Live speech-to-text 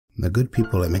The good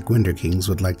people at McWinder Kings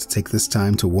would like to take this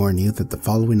time to warn you that the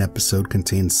following episode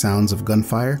contains sounds of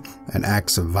gunfire and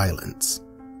acts of violence.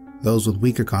 Those with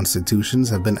weaker constitutions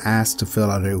have been asked to fill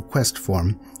out a request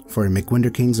form for a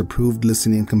McWinder Kings approved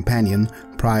listening companion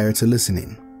prior to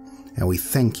listening, and we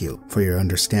thank you for your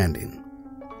understanding.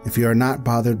 If you are not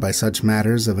bothered by such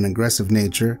matters of an aggressive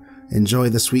nature, enjoy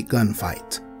the sweet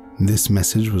gunfight. This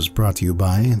message was brought to you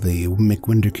by the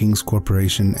McWinder Kings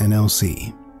Corporation,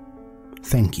 LLC.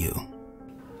 Thank you.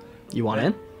 You want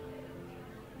in?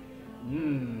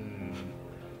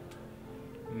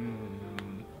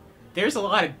 There's a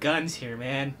lot of guns here,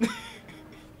 man.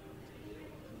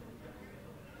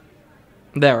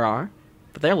 There are,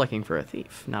 but they're looking for a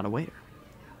thief, not a waiter.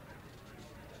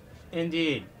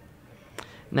 Indeed.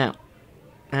 Now,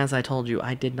 as I told you,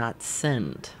 I did not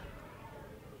send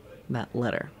that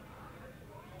letter.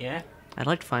 Yeah? I'd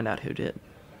like to find out who did.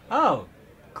 Oh,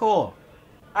 cool.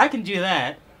 I can do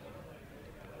that.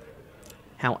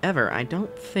 However, I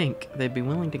don't think they'd be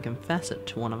willing to confess it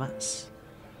to one of us.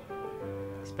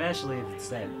 Especially if it's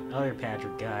that other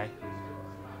Patrick guy.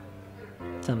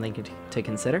 Something to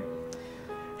consider.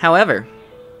 However,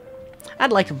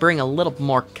 I'd like to bring a little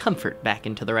more comfort back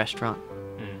into the restaurant.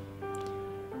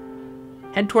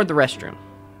 Head toward the restroom.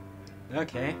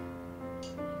 Okay.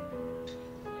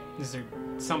 Is there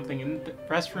something in the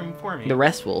restroom for me? The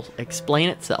rest will explain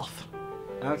itself.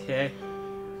 Okay.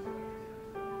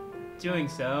 Doing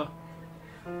so.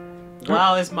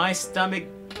 Wow, is my stomach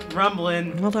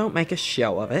rumbling? Well, don't make a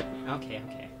show of it. Okay.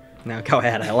 No, go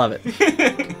ahead. I love it.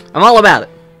 I'm all about it.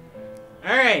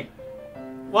 Alright.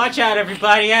 Watch out,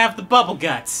 everybody. I have the bubble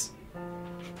guts.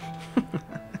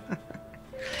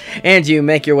 And you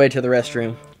make your way to the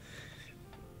restroom.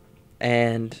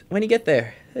 And when you get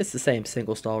there, it's the same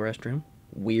single stall restroom.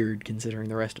 Weird considering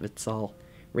the rest of it's all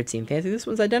ritzy and fancy. This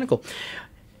one's identical.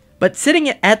 But sitting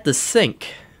at the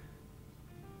sink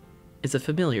is a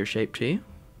familiar shape to you.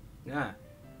 Yeah.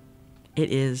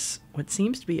 It is what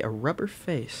seems to be a rubber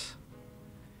face.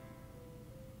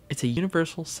 It's a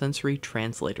universal sensory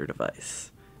translator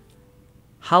device.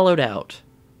 Hollowed out.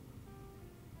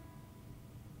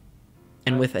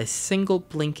 And with a single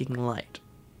blinking light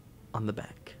on the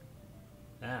back.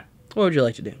 Ah. What would you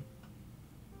like to do?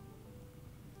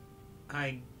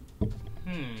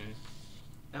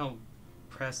 I'll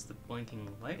press the blinking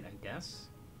light, I guess.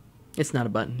 It's not a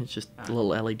button, it's just a little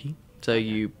LED. So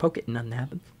you poke it and nothing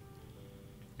happens.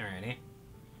 Alrighty.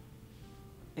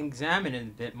 Examine it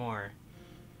a bit more.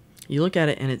 You look at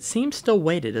it and it seems still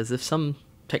weighted as if some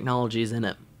technology is in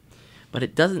it. But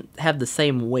it doesn't have the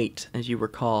same weight as you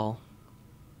recall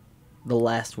the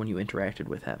last one you interacted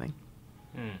with having.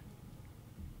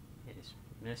 It is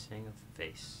missing a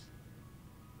face.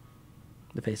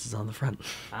 The face is on the front.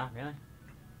 Ah, really?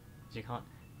 Did you call it?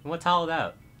 What's hollowed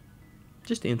out?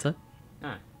 Just the inside.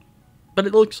 Ah. But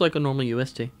it looks like a normal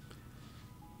UST.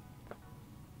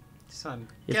 So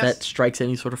If that strikes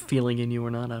any sort of feeling in you or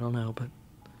not, I don't know, but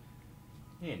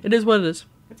yeah, it is what it is.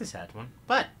 it's a sad one.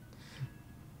 But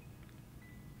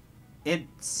it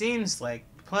seems like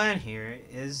the plan here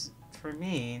is for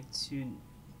me to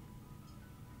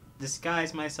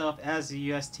disguise myself as a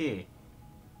UST.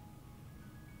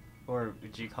 Or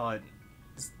would you call it...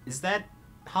 Is that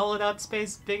hollowed out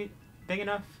space big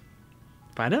enough?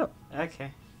 Find out.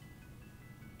 Okay.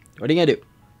 What are you gonna do?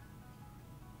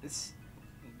 Let's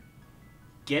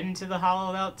get into the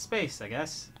hollowed out space, I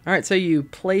guess. Alright, so you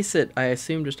place it, I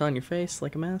assume, just on your face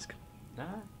like a mask.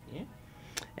 Yeah.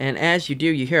 And as you do,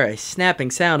 you hear a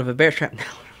snapping sound of a bear trap. No.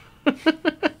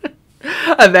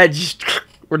 I bet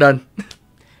we're done.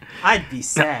 I'd be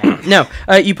sad. No,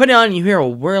 you put it on and you hear a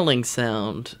whirling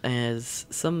sound as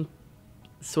some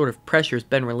sort of pressure has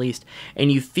been released,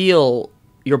 and you feel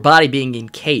your body being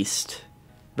encased,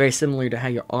 very similar to how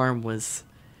your arm was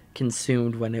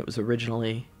consumed when it was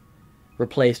originally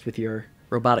replaced with your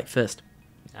robotic fist.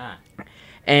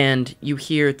 And you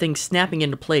hear things snapping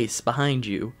into place behind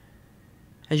you.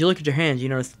 As you look at your hands, you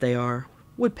notice that they are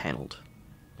wood-paneled.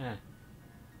 Do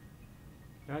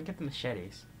I get the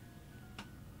machetes?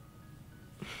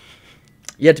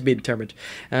 Yet to be determined.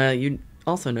 You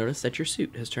also notice that your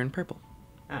suit has turned purple.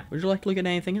 Would you like to look at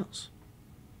anything else?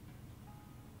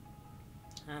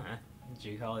 Did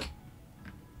you call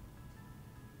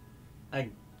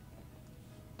it?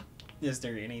 Is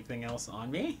there anything else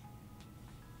on me?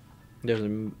 There's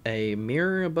a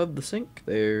mirror above the sink.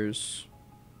 There's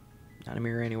not a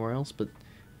mirror anywhere else, but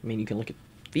I mean, you can look at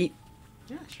feet,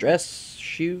 dress,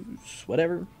 shoes,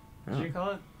 whatever. Did you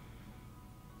call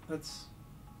it?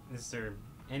 Is there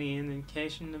any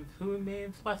indication of who may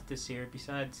have left us here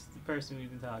besides the person we've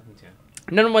been talking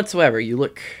to? None whatsoever. You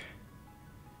look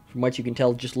from what you can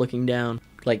tell just looking down,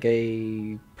 like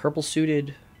a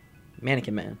purple-suited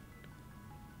mannequin man.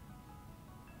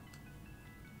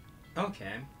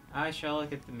 Okay, I shall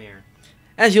look at the mirror.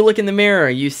 As you look in the mirror,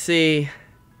 you see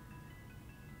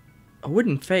a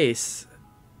wooden face,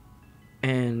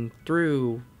 and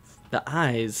through the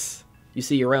eyes, you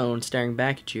see your own staring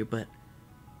back at you, but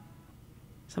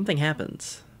something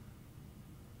happens.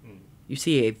 You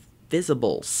see a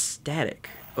visible static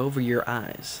over your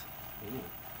eyes.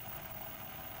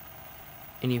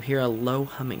 And you hear a low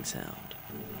humming sound.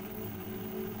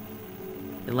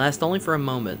 It lasts only for a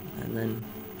moment, and then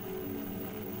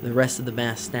the rest of the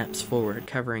mask snaps forward,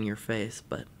 covering your face,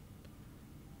 but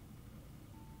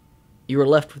you are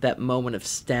left with that moment of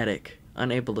static,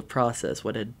 unable to process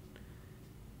what had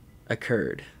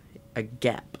occurred. A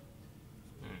gap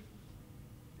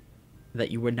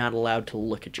that you were not allowed to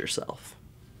look at yourself.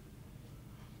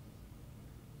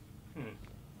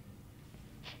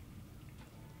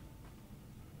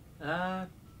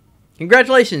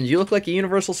 Congratulations, you look like a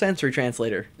universal sensory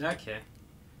translator. Okay.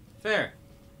 Fair.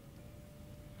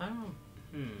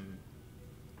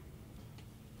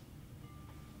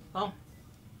 Well,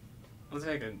 I'll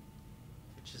take a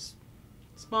just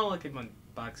small look at my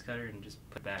box cutter and just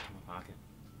put it back in my pocket.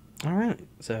 Alright,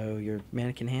 so your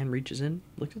mannequin hand reaches in,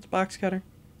 looks at the box cutter,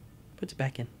 puts it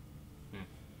back in.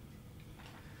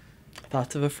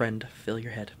 Thoughts of a friend fill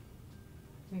your head.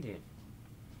 Indeed.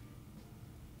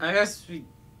 I guess we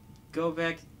go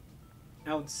back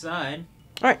outside.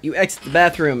 Alright, you exit the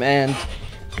bathroom, and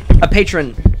a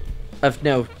patron of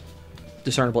no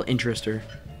discernible interest or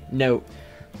note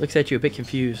looks at you a bit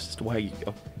confused as to why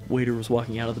a waiter was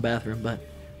walking out of the bathroom, but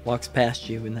walks past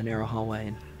you in the narrow hallway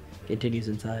and continues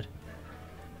inside.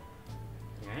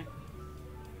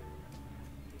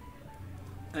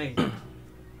 Okay. I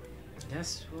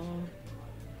guess we'll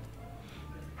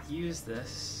use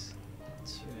this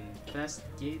to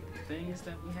investigate the things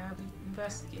that we haven't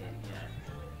investigated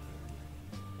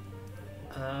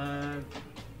yet.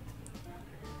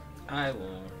 I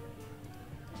will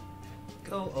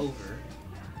go over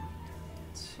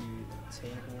to the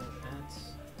table at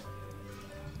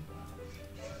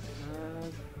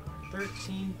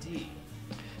 13D.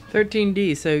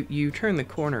 13D, so you turn the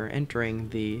corner entering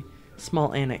the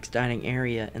small annex dining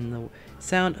area, and the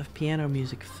sound of piano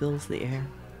music fills the air.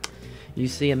 You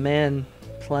see a man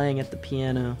playing at the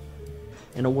piano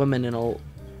and a woman in a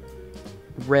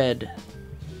red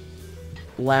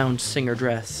lounge singer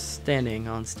dress standing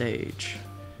on stage,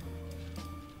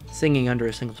 singing under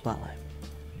a single spotlight.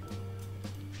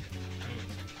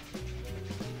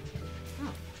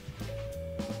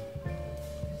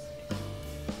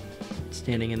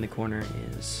 Standing in the corner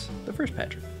is the first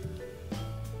patron.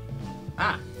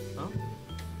 Oh.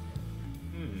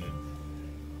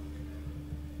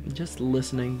 Just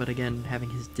listening, but again, having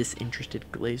his disinterested,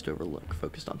 glazed over look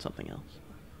focused on something else.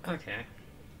 Okay.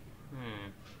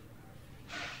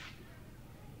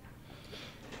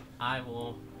 I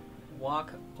will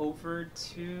walk over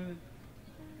to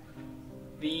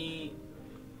the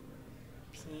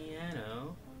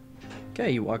piano.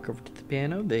 Okay, you walk over to the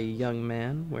piano, the young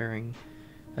man wearing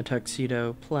a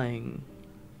tuxedo playing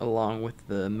along with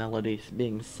the melodies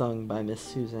being sung by Miss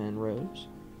Suzanne Rose.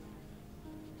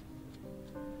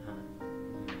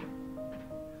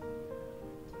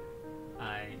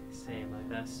 I say my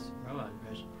best robot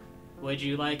impression. Would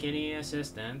you like any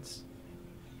assistance?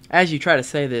 As you try to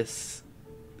say this,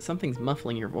 something's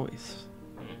muffling your voice.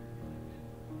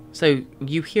 So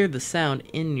you hear the sound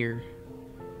in your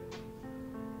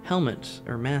helmet,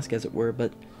 or mask as it were,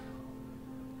 but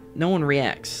no one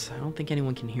reacts. I don't think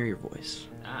anyone can hear your voice.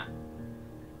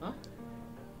 Well,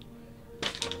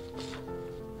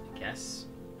 I guess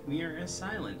we are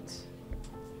silent.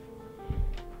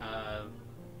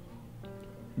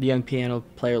 The young piano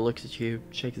player looks at you,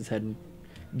 shakes his head, and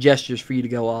gestures for you to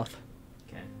go off,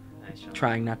 Okay, I shall.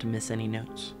 trying not to miss any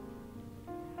notes.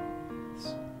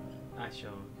 I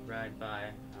shall ride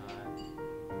by.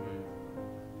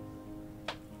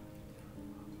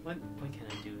 What can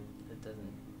I do that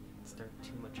doesn't start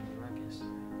too much of a ruckus?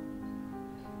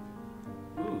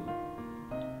 Ooh.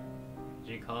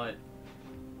 Did you call it?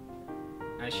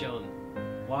 I shall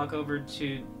walk over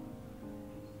to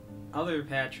other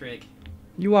Patrick.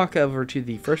 You walk over to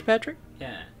the first Patrick?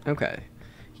 Yeah. Okay.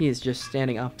 He is just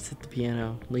standing opposite the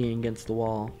piano, leaning against the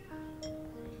wall.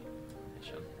 I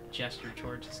shall gesture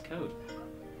towards his coat.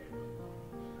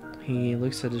 He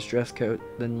looks at his dress coat,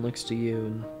 then looks to you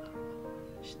and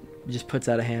just puts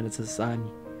out a hand and says, "I'm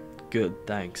good,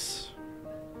 thanks."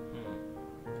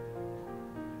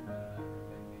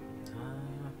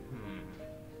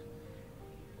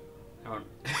 I don't-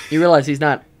 You realize he's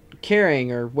not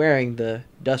carrying or wearing the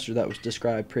duster that was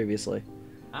described previously.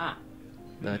 Ah.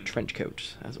 The trench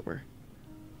coat, as it were.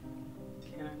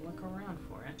 Can I look around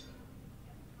for it?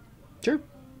 Sure.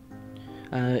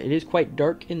 It is quite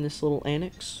dark in this little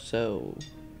annex, so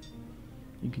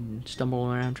you can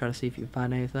stumble around, try to see if you can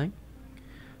find anything.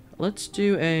 Let's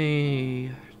do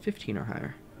a 15 or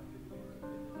higher.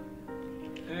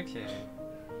 Okay.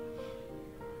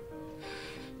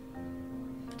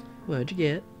 What'd you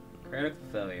get? Critical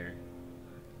failure.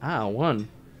 Ah, 1.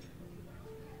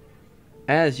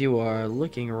 As you are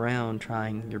looking around,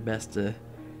 trying your best to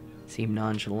seem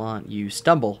nonchalant, you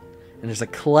stumble, and there's a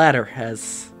clatter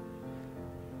as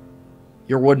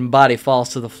your wooden body falls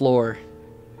to the floor.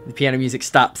 The piano music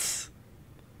stops.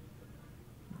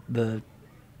 The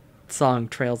song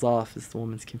trails off as the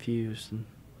woman's confused, and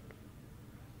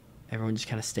everyone just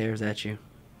kind of stares at you.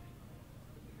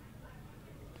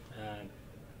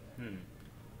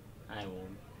 I will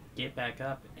get back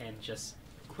up and just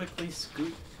quickly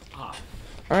scoot off.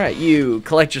 Alright, you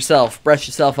collect yourself, brush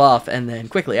yourself off, and then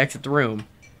quickly exit the room.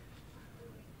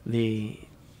 The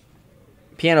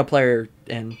piano player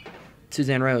and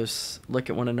Suzanne Rose look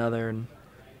at one another and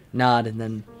nod and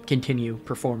then continue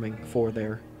performing for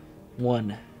their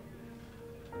one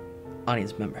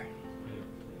audience member.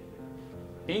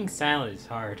 Being silent is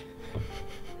hard.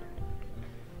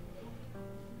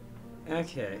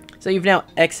 Okay. So you've now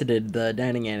exited the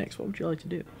dining annex. What would you like to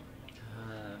do?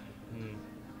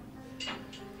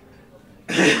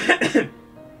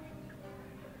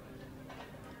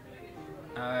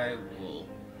 I will.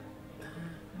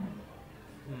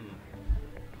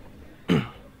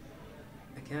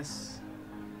 I guess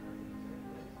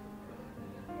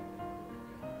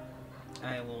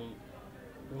I will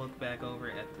look back over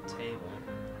at the table,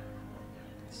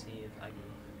 see if I can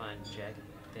find Jack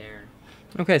there.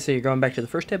 Okay, so you're going back to the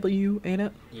first table you ate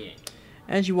at? Yeah.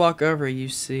 As you walk over, you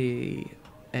see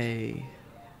a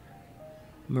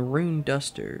maroon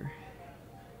duster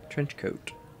trench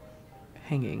coat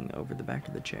hanging over the back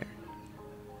of the chair.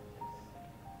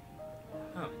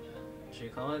 Oh, should you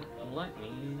call it? Let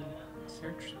me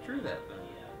search through that then.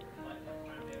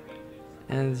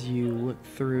 As you look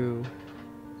through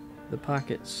the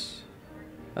pockets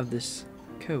of this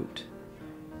coat,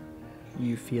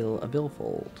 you feel a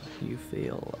billfold, you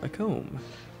feel a comb,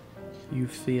 you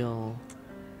feel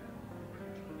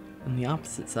on the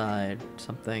opposite side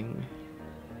something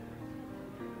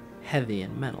heavy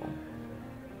and metal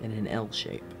in an L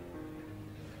shape.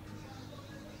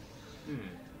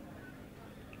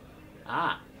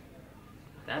 Ah,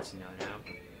 that's no no.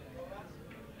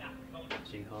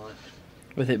 Should you call it?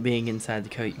 With it being inside the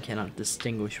coat, you cannot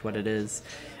distinguish what it is.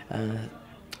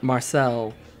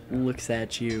 Marcel looks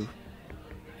at you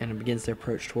and begins to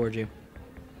approach towards you.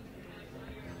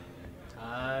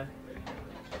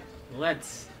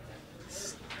 Let's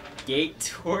skate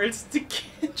towards the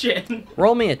kitchen.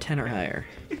 Roll me a 10 or higher.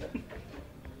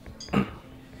 5.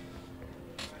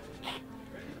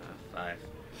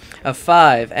 A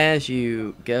 5. As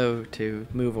you go to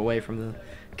move away from the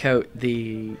coat,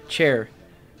 the chair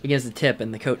begins to tip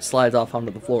and the coat slides off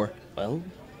onto the floor. Well,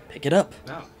 pick it up.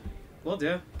 Oh, will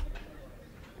do.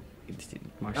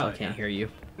 Marcel can't hear you.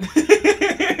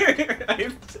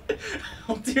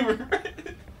 I'll do.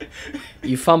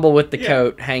 You fumble with the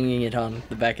coat, hanging it on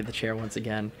the back of the chair once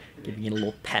again, giving it a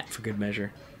little pat for good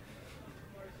measure.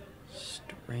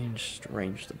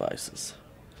 Strange devices,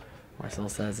 Marcel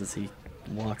says as he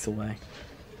walks away,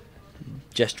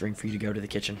 gesturing for you to go to the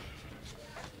kitchen.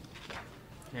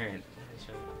 Alright, I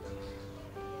shall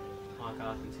walk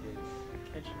off into the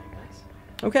kitchen, I guess.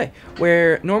 Okay,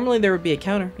 where normally there would be a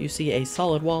counter, you see a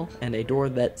solid wall and a door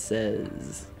that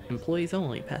says employees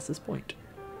only past this point.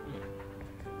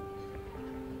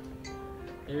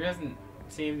 There doesn't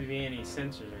seem to be any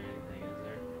sensors or anything, is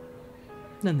there?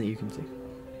 None that you can see.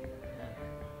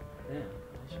 Yeah,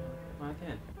 I shall walk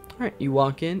in. Alright, you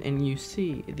walk in and you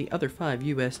see the other 5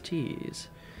 USTs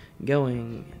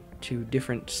going to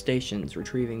different stations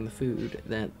retrieving the food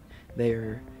that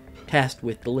they're tasked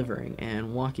with delivering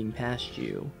and walking past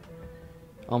you,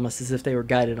 almost as if they were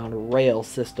guided on a rail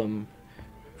system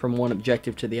from one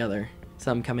objective to the other.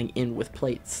 Some coming in with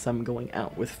plates, some going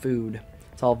out with food.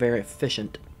 It's all very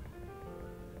efficient.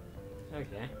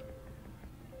 Okay.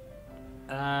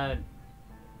 Start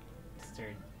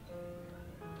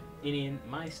in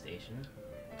my station.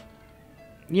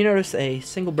 You notice a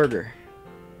single burger,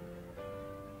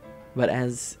 but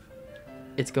as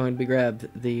it's going to be grabbed,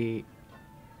 the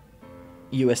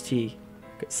UST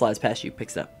slides past you,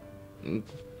 picks it up, and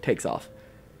takes off.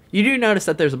 You do notice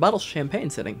that there's a bottle of champagne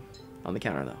sitting on the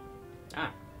counter, though.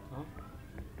 Ah, well.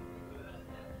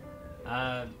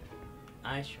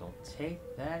 I shall take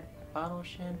that bottle of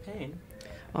champagne.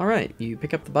 All right, you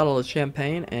pick up the bottle of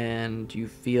champagne and you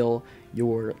feel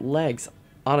your legs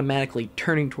automatically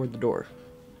turning toward the door.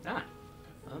 Ah,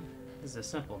 well, this is a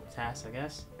simple task, I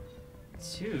guess.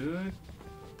 To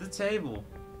the table.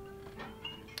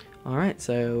 All right,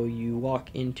 so you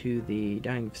walk into the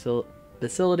dining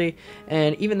facility,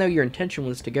 and even though your intention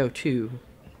was to go to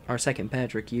our second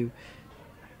Patrick, you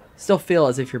still feel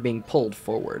as if you're being pulled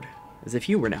forward, as if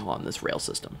you were now on this rail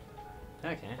system.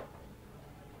 Okay.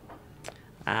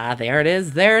 Ah, there it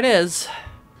is, there it is.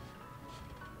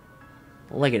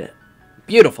 Look at it.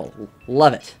 Beautiful.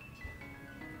 Love it.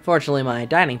 Fortunately, my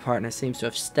dining partner seems to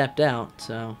have stepped out,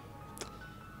 so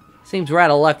seems we're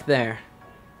out of luck there.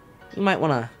 You might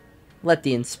want to let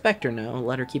the inspector know,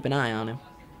 let her keep an eye on him.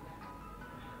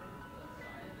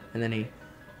 And then he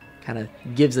kind of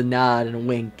gives a nod and a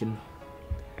wink and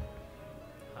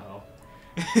Oh.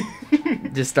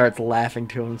 just starts laughing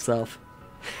to himself.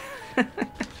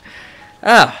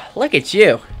 Oh, look at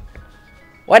you.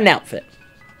 What an outfit.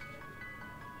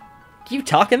 Can you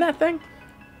talk in that thing?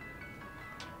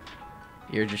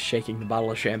 You're just shaking the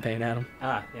bottle of champagne at him.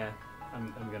 Ah, yeah.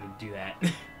 I'm gonna do that.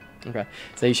 Okay,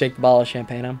 so you shake the bottle of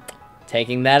champagne at him.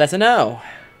 Taking that as a no.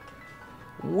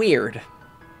 Weird.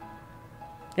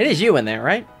 It is you in there,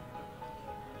 right?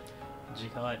 Did you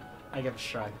call it? I give a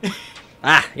shrug.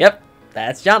 Ah, yep.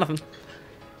 That's Jonathan.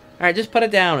 Alright, just put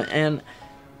it down, and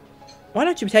why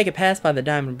don't you take it past by the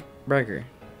Diamond Burger?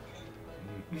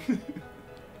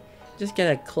 Just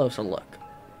get a closer look.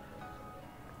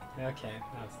 Okay,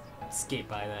 I'll skate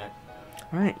by that.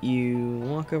 Alright, you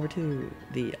walk over to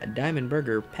the Diamond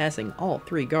Burger, passing all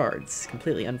 3 guards,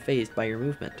 completely unfazed by your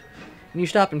movement. And you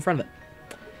stop in front of it.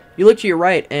 You look to your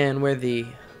right, and where the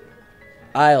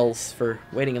aisles for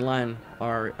waiting in line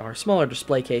are smaller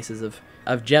display cases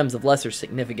of gems of lesser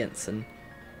significance and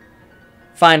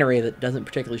finery that doesn't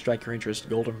particularly strike your interest.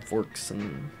 Golden forks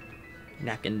and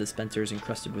napkin dispensers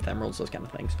encrusted with emeralds, those kind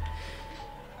of things.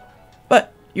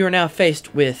 But you are now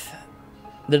faced with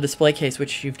the display case,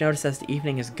 which you've noticed as the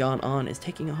evening has gone on, is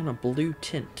taking on a blue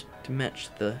tint to match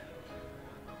the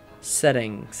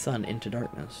setting sun into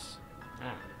darkness.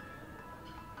 Ah.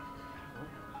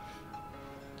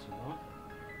 Do you want?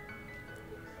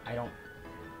 I don't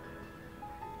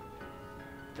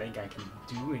think I can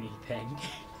do anything.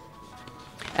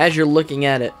 As you're looking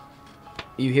at it,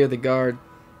 you hear the guard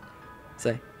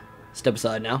say, "Step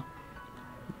aside now,"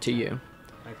 to you.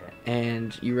 Okay.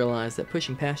 And you realize that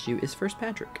pushing past you is First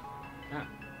Patrick. Ah.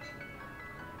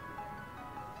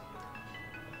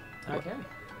 Okay.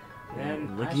 Then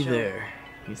I Looky shall there,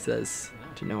 he says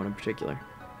to no one in particular.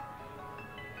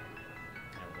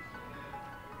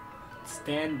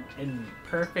 stand in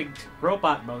perfect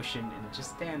robot motion and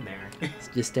just stand there.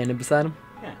 Just standing beside him?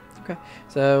 Yeah. Okay.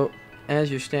 So,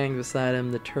 as you're standing beside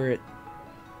him, the turret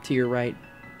to your right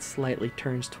slightly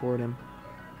turns toward him.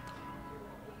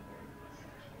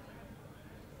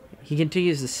 He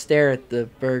continues to stare at the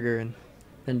burger and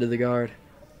then to the guard.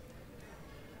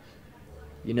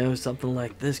 "You know, something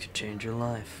like this could change your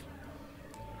life.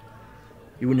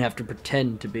 You wouldn't have to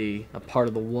pretend to be a part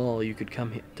of the wall. You could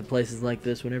come to places like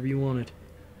this whenever you wanted.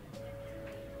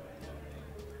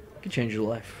 It could change your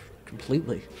life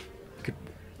completely. You could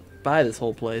buy this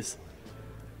whole place.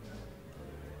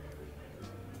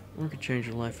 Or it could change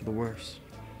your life for the worse."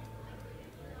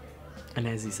 And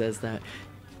as he says that,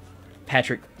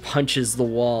 Patrick punches the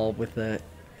wall with a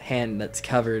hand that's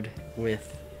covered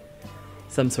with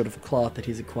some sort of cloth that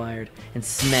he's acquired and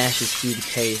smashes through the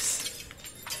case.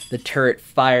 The turret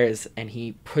fires and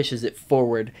he pushes it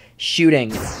forward,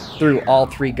 shooting through all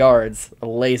 3 guards a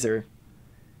laser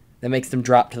that makes them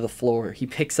drop to the floor. He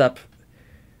picks up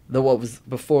what was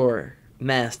before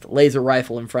masked laser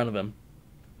rifle in front of him.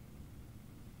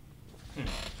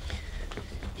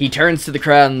 He turns to the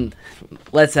crowd and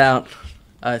lets out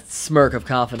a smirk of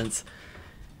confidence.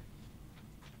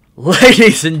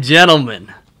 "Ladies and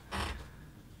gentlemen,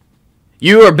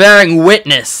 you are bearing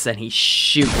witness," and he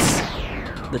shoots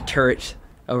the turret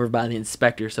over by the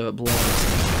inspector so it blows,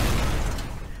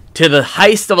 "to the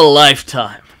heist of a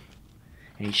lifetime."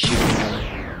 And he shoots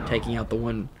another, taking out the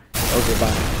one over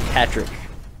by Patrick,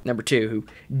 number 2, who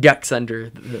ducks under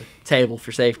the table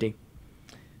for safety.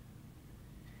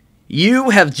 "You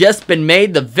have just been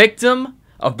made the victim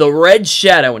of the Red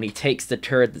Shadow," and he takes the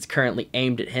turret that's currently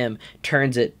aimed at him,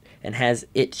 turns it, and has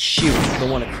it shoot the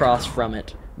one across from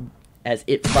it as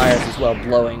it fires as well,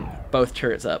 blowing both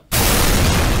turrets up.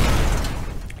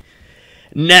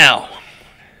 "Now,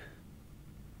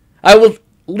 I will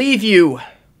leave you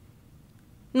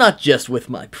not just with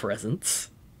my presence,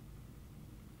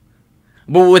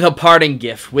 but with a parting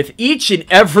gift, with each and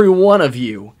every one of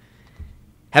you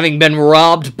having been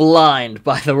robbed blind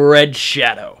by the Red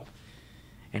Shadow.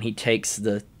 And he takes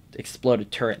the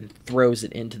exploded turret and throws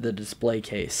it into the display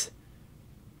case.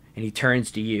 And he turns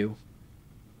to you.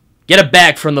 Get a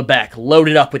bag from the back,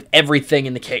 loaded up with everything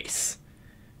in the case.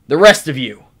 The rest of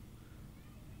you.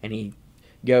 And he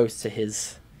goes to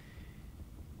his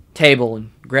table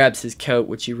and grabs his coat,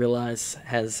 which you realize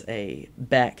has a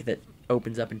back that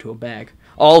opens up into a bag.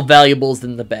 All valuables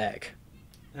in the bag.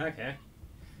 Okay.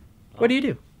 What do you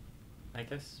do? I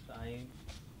guess I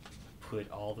put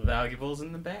all the valuables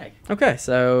in the bag. Okay,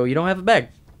 so you don't have a bag.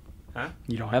 Huh?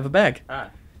 You don't have a bag.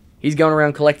 Ah, He's going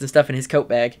around collecting stuff in his coat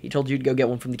bag. He told you to go get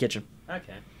one from the kitchen.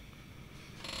 okay.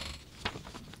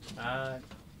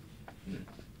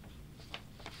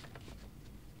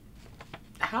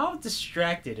 How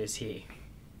distracted is he?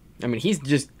 I mean, he's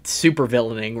just super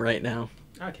villaining right now.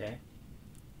 Okay.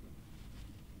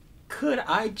 Could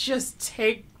I just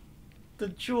take the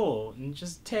jewel and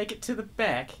just take it to the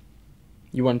back?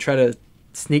 You want to try to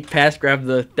sneak past, grab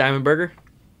the diamond burger?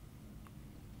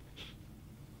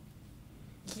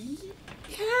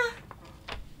 Yeah.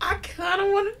 I kind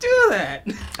of want to do that.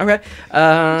 Okay.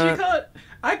 What you call it?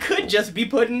 I could just be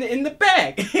putting it in the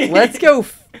bag. Let's go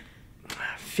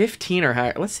 15 or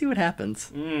higher. Let's see what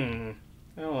happens. I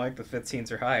don't like the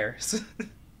 15s or higher.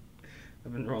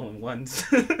 I've been rolling ones,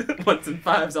 ones and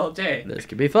fives all day. This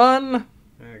could be fun.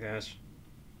 Oh gosh.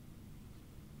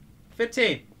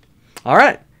 15. All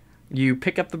right. You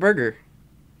pick up the burger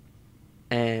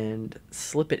and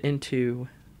slip it into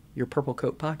your purple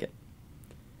coat pocket.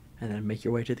 And then make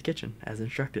your way to the kitchen as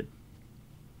instructed.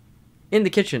 In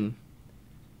the kitchen,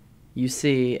 you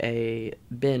see a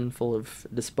bin full of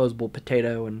disposable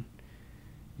potato and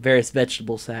various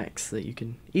vegetable sacks that you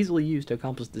can easily use to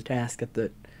accomplish the task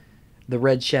that the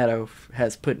Red Shadow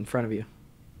has put in front of you.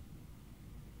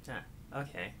 Ah,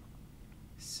 okay.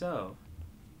 So,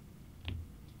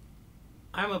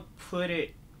 I'm gonna put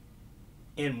it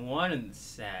in one of the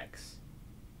sacks,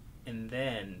 and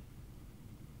then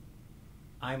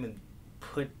I'm gonna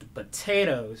put the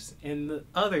potatoes in the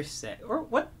other sack. Or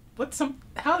what?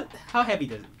 How heavy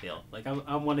does it feel? Like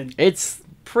I wanted. It's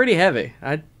pretty heavy.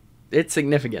 It's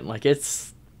significant. Like,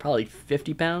 it's probably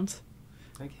 50 pounds.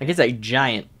 Okay. Like, it's a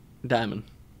giant diamond.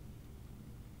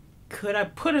 Could I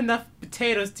put enough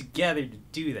potatoes together to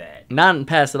do that? Not and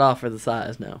pass it off for the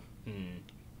size, no. Hmm.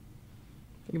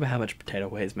 Think about how much potato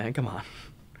weighs, man. Come on.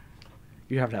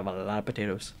 You have to have a lot of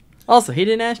potatoes. Also, he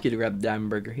didn't ask you to grab the diamond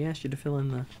burger. He asked you to fill in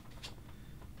the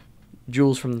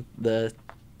jewels from the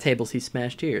tables he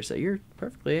smashed here. So you're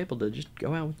perfectly able to just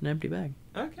go out with an empty bag.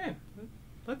 Okay.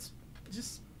 Let's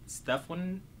just stuff it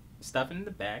in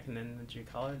the back, and then what do you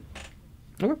call it?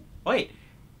 Okay. Wait.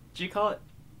 Do you call it?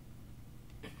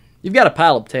 You've got a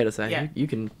pile of potatoes, so Yeah. you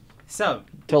can So.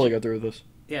 totally go through with this.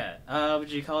 Yeah. What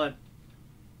do you call it?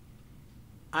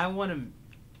 I want to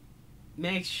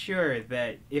make sure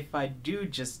that if I do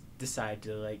just decide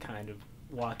to like kind of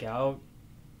walk out,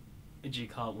 what do you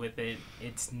call it, with it,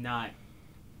 it's not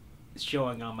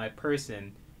showing on my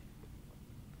person.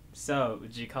 So,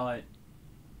 what do you call it?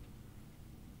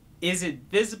 Is it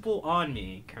visible on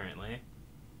me currently?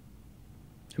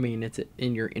 I mean, it's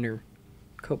in your inner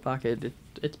coat pocket.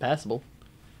 It's passable.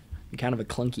 You're kind of a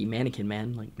clunky mannequin,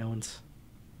 man. Like, no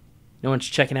one's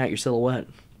checking out your silhouette.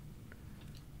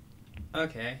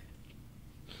 Okay.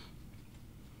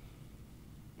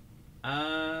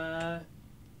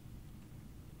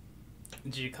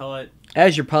 Do you call it?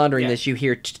 As you're pondering Yeah. this, you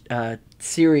hear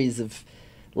series of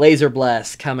laser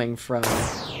blasts coming from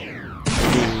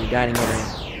the dining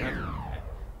area.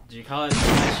 Do you call it?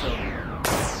 I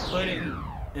shall put it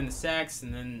in the sacks,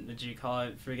 and then do you call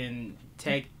it? Friggin'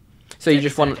 take. So you Take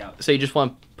just the want sack out. so you just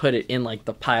want to put it in like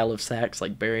the pile of sacks,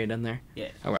 like bury it in there. Yeah.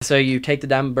 All right. So you take the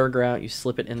diamond burger out, you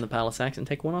slip it in the pile of sacks, and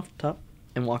take one off the top,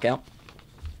 and walk out.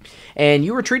 And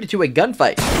you retreated to a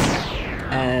gunfight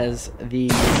as the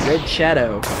Red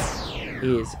Shadow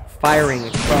is firing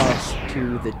across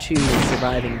to the two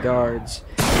surviving guards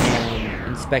and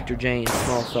Inspector Jane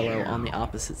Smallfellow on the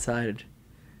opposite side.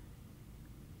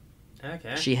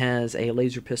 Okay. She has a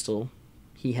laser pistol.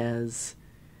 He has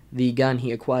the gun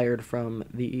he acquired from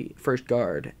the first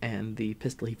guard and the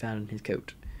pistol he found in his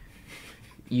coat.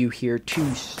 You hear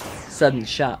two sudden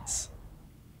shots,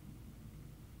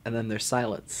 and then there's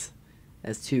silence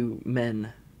as two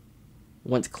men,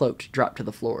 once cloaked, drop to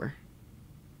the floor.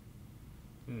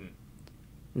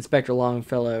 Inspector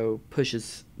Longfellow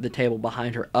pushes the table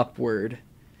behind her upward,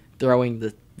 throwing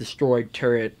the destroyed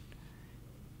turret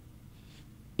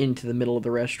into the middle of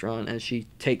the restaurant as she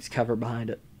takes cover behind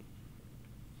it.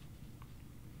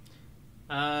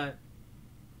 I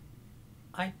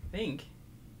think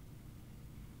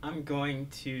I'm going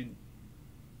to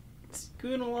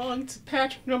scoot along to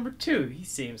Patrick number 2. He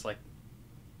seems like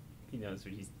he knows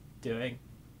what he's doing.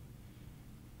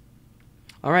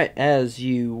 All right, as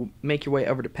you make your way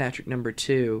over to Patrick number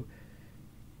 2,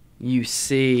 you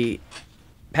see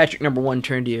Patrick number 1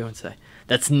 turn to you and say,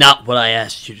 "That's not what I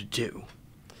asked you to do."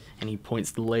 And he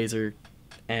points the laser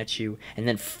at you and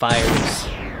then fires.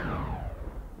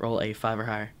 Roll a 5 or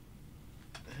higher.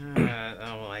 I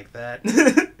don't like that.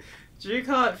 Do you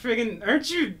call it friggin'... Aren't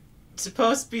you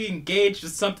supposed to be engaged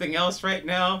with something else right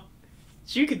now?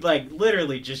 She could, like,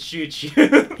 literally just shoot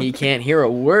you. He can't hear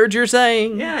a word you're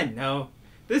saying. Yeah, I know.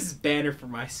 This is banner for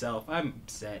myself. I'm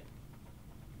upset.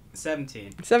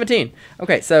 17. 17.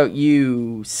 Okay, so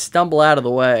you stumble out of the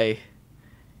way,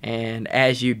 and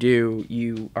as you do,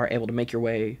 you are able to make your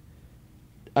way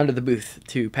under the booth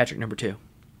to Patrick number 2.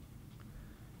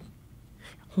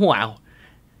 Wow.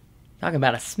 Talking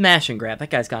about a smash and grab. That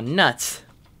guy's gone nuts.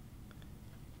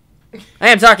 I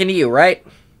am talking to you, right?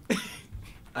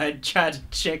 I tried to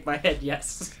shake my head,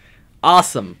 yes.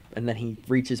 Awesome. And then he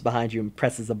reaches behind you and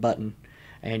presses a button,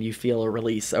 and you feel a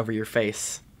release over your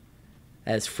face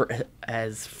as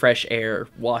fresh air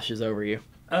washes over you.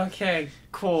 Okay,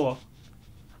 cool.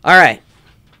 All right.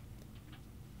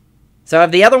 So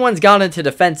have the other ones gone into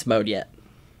defense mode yet?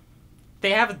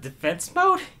 They have a defense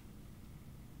mode?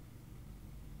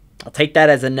 I'll take that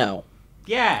as a no.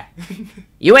 Yeah.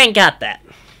 You ain't got that.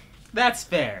 That's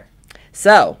fair.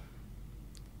 So,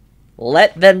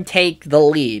 let them take the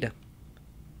lead.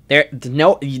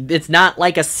 It's not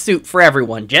like a suit for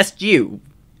everyone, just you.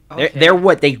 Okay. They're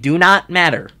what? They do not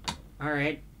matter.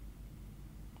 Alright.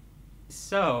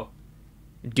 So.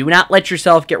 Do not let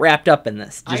yourself get wrapped up in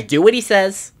this. Just do what he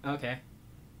says. Okay.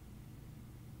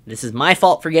 This is my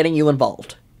fault for getting you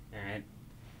involved. Alright.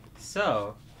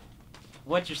 So,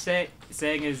 what you're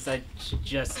saying is I should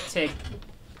just take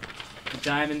the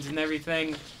diamonds and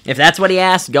everything? If that's what he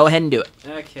asked, go ahead and do it.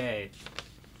 Okay.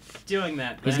 Doing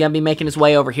that, then. He's going to be making his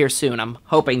way over here soon. I'm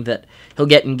hoping that he'll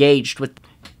get engaged with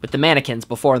the mannequins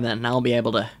before then, and I'll be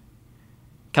able to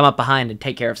come up behind and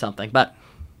take care of something. But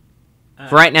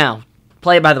for right now,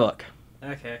 play it by the book.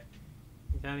 Okay.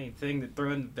 You got anything to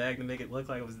throw in the bag to make it look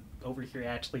like I was over here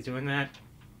actually doing that?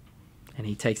 And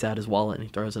he takes out his wallet and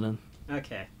he throws it in.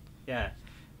 Okay. Yeah.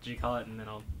 G call it, and then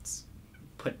I'll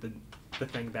put the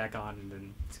thing back on and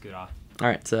then scoot off. All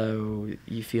right, so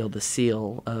you feel the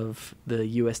seal of the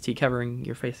UST covering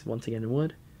your face once again in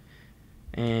wood.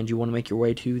 And you want to make your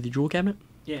way to the jewel cabinet?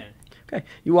 Yeah. Okay.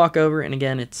 You walk over, and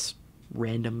again, it's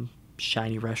random,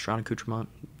 shiny restaurant accoutrement,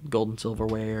 gold and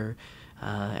silverware,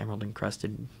 emerald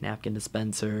encrusted napkin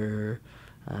dispenser,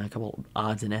 a couple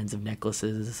odds and ends of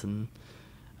necklaces, and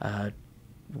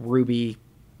ruby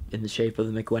in the shape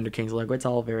of the McWender King's logo. It's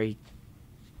all very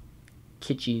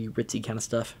kitschy, ritzy kind of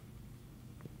stuff.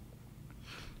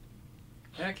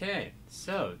 Okay,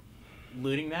 so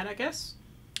looting that, I guess.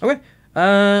 Okay.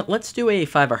 Let's do a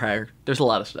 5 or higher. There's a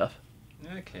lot of stuff.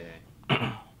 Okay.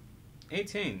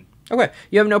 18. Okay.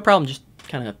 You have no problem just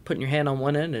kind of putting your hand on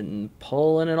one end and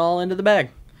pulling it all into the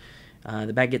bag.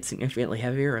 The bag gets significantly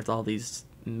heavier as all these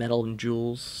metal and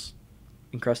jewels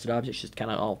encrusted objects just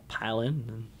kind of all pile in,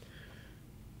 and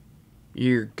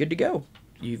you're good to go.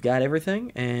 You've got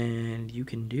everything, and you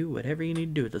can do whatever you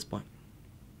need to do at this point.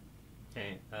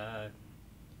 Okay,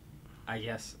 I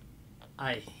guess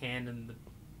I hand him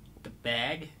the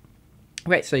bag.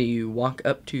 Okay, so you walk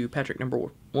up to Patrick number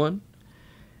 1,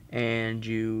 and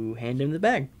you hand him the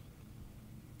bag.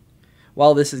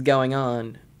 While this is going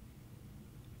on,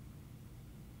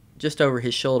 just over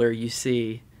his shoulder, you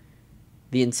see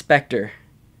the inspector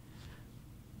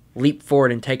leap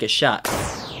forward and take a shot.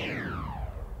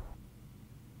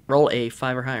 Roll a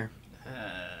 5 or higher.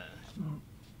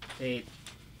 8.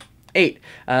 8.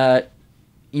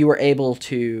 You were able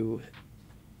to...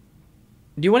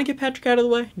 Do you want to get Patrick out of the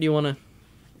way? Do you want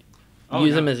to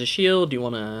use him as a shield? Do you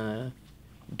want to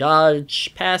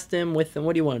dodge past him with him?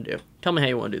 What do you want to do? Tell me how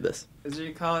you want to do this. As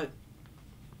you call it,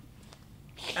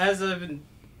 as I've been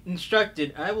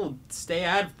instructed, I will stay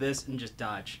out of this and just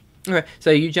dodge. Okay,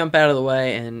 so you jump out of the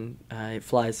way, and it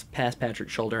flies past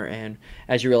Patrick's shoulder, and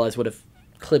as you realize, would have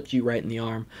clipped you right in the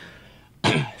arm.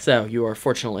 So you are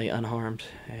fortunately unharmed,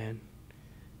 and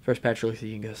first Patrick looks at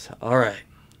you and goes, "All right,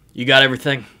 you got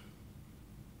everything?"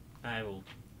 I will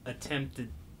attempt to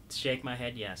shake my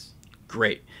head, yes.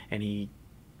 Great. And he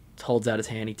holds out his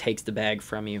hand, he takes the bag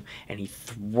from you, and he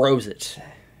throws it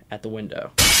at the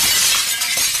window.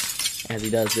 As he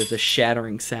does, there's a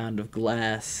shattering sound of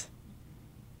glass.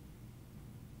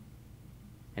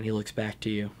 And he looks back to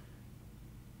you.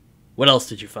 What else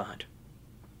did you find?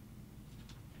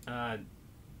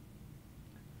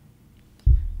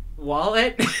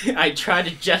 Wallet? I try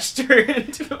to gesture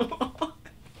into a wallet.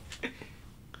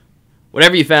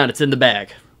 Whatever you found, it's in the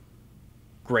bag.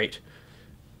 Great.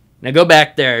 Now go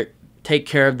back there, take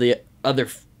care of the other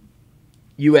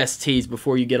USTs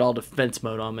before you get all defense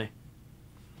mode on me.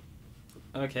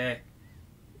 Okay.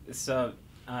 So,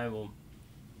 I will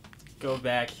go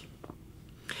back.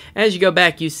 As you go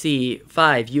back, you see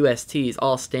 5 USTs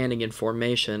all standing in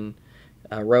formation,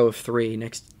 a row of 3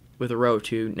 next with a row of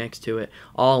 2 next to it,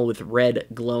 all with red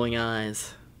glowing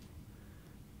eyes.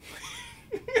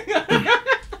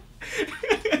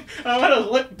 I want to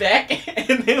look back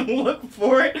and then look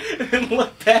for it and then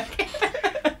look back.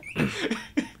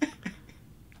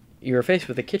 You are faced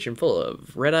with a kitchen full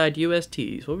of red-eyed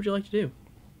USTs. What would you like to do?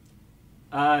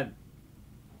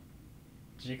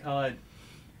 Did you call it?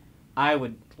 I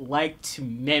would like to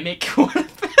mimic one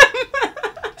of them.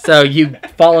 So you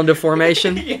fall into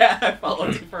formation? Yeah, I fall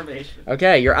into formation.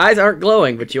 Okay, your eyes aren't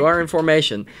glowing, but you are in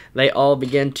formation. They all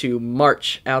begin to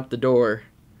march out the door.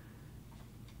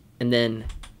 And then,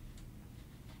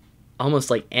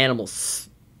 almost like animals,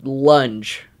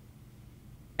 lunge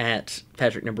at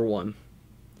Patrick number 1.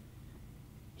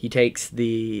 He takes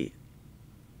the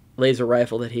laser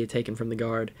rifle that he had taken from the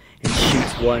guard and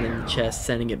shoots one in the chest,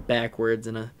 sending it backwards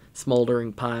in a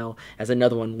smoldering pile as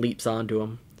another one leaps onto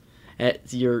him.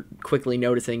 As you're quickly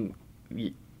noticing,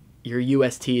 your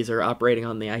USTs are operating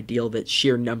on the ideal that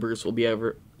sheer numbers will be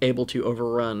able to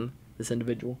overrun this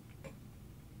individual.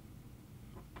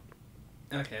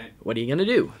 Okay. What are you going to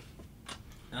do?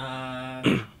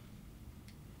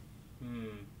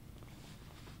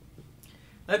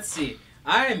 Let's see.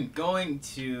 I'm going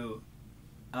to,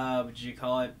 what do you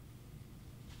call it?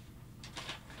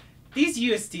 These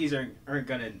USTs aren't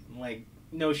gonna, like,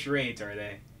 no charades, are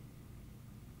they?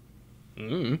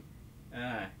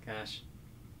 Gosh.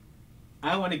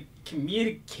 I want to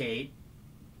communicate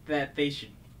that they should...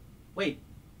 Wait,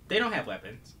 they don't have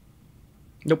weapons.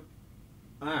 Nope.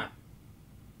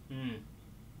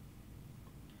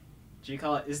 Do you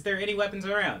call it? Is there any weapons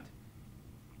around?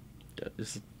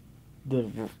 The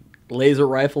laser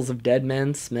rifles of dead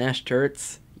men, smashed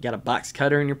turrets. You got a box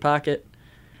cutter in your pocket.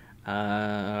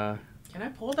 Can I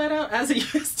pull that out as a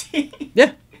UST?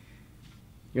 Yeah.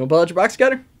 You want to pull out your box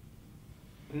cutter?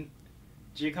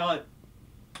 Do you call it?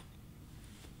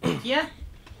 Yeah.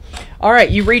 All right,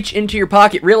 you reach into your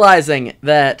pocket, realizing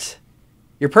that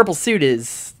your purple suit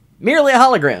is merely a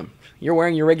hologram. You're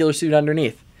wearing your regular suit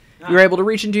underneath. You're able to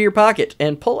reach into your pocket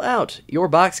and pull out your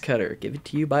box cutter, given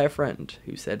to you by a friend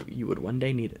who said you would one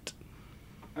day need it.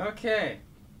 Okay.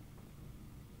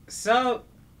 So,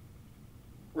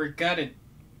 we're gonna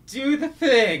do the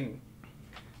thing.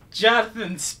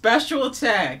 Jonathan, special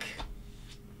attack.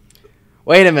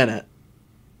 Wait a minute.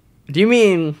 Do you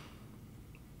mean...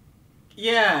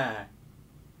 Yeah.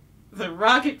 The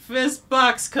Rocket Fist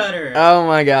Box Cutter. Oh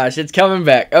my gosh, it's coming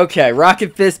back. Okay,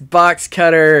 Rocket Fist Box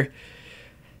Cutter.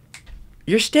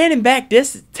 You're standing back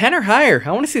 10 or higher.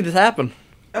 I want to see this happen.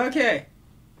 Okay.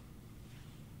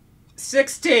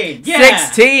 16. Yeah.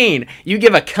 16. You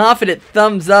give a confident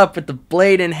thumbs up with the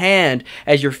blade in hand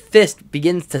as your fist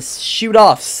begins to shoot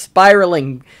off,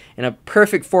 spiraling in a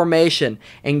perfect formation,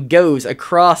 and goes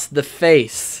across the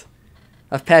face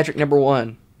of Patrick number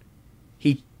 1.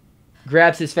 He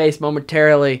grabs his face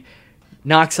momentarily,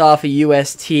 knocks off a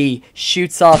UST,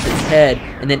 shoots off its head,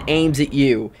 and then aims at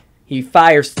you. He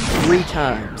fires 3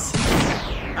 times.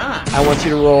 I want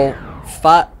you to roll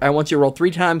 5. I want you to roll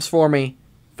 3 times for me,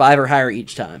 5 or higher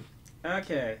each time.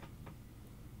 Okay.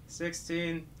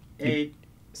 16, 8,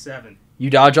 7. You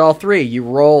dodge all 3. You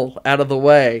roll out of the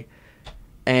way,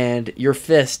 and your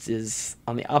fist is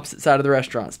on the opposite side of the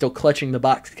restaurant, still clutching the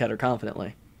box cutter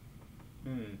confidently.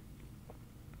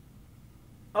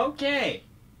 Okay.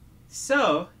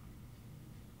 So,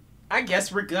 I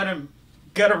guess we're gonna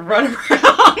run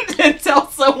around until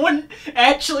someone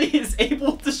actually is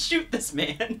able to shoot this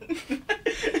man.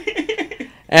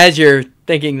 As you're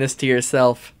thinking this to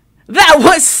yourself, that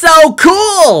was so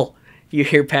cool! You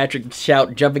hear Patrick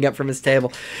shout, jumping up from his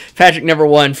table. Patrick number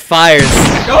 1 fires,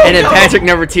 and then Patrick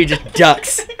number 2 just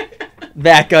ducks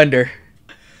back under.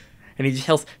 And he just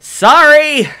yells,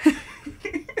 "Sorry!"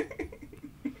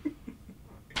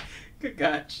 Good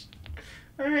gosh.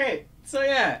 Alright, so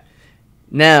yeah.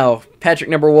 Now,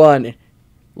 Patrick number 1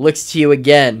 looks to you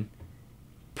again,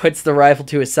 puts the rifle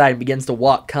to his side, and begins to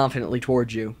walk confidently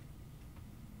towards you.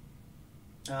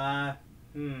 Do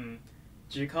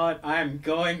you call it? I'm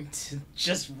going to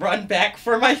just run back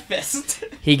for my fist.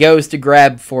 He goes to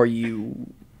grab for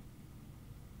you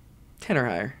 10 or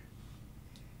higher.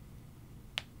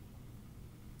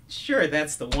 Sure,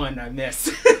 that's the one I missed.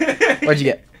 What'd you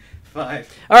get?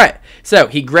 5. All right. So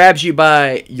he grabs you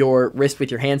by your wrist with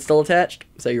your hand still attached,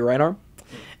 so your right arm,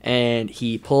 and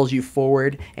he pulls you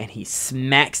forward and he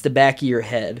smacks the back of your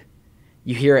head.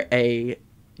 You hear a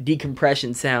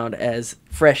decompression sound as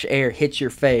fresh air hits your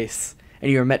face, and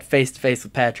you are met face to face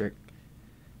with Patrick.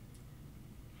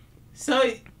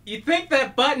 So, you think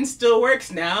that button still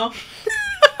works now?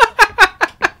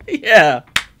 Yeah.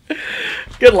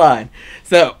 Good line.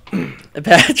 So,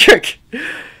 Patrick,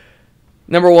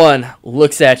 number 1,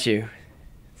 looks at you,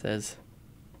 says,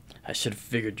 I should have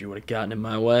figured you would have gotten in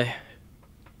my way.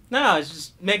 No, it's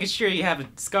just making sure you have a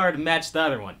scar to match the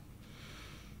other one.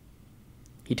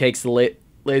 He takes the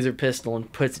laser pistol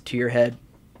and puts it to your head.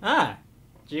 Ah,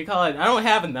 do you call it? I don't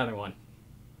have another one.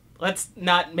 Let's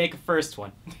not make a first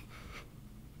one.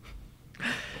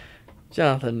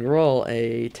 Jonathan, roll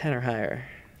a 10 or higher.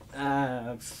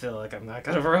 I feel like I'm not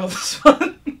gonna roll this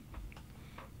one.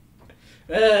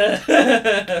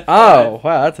 Oh,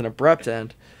 wow, that's an abrupt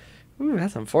end. Ooh,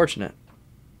 that's unfortunate.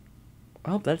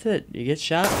 Well, that's it. You get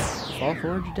shot, fall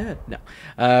forward, you're dead. No.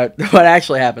 What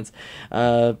actually happens,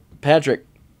 Patrick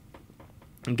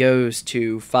goes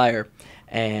to fire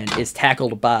and is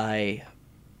tackled by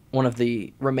one of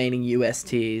the remaining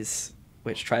USTs,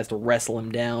 which tries to wrestle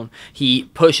him down. He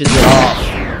pushes it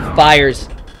off, fires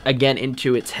again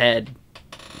into its head,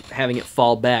 having it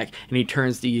fall back, and he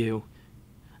turns to you.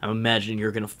 I'm imagining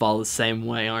you're going to fall the same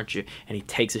way, aren't you? And he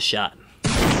takes a shot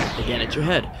again at your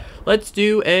head. Let's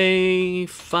do a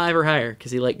 5 or higher,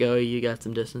 because he let go. You got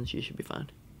some distance. You should be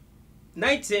fine.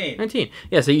 19. 19.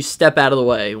 Yeah, so you step out of the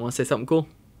way. You want to say something cool?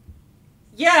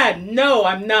 Yeah, no,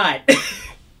 I'm not.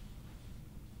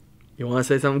 You want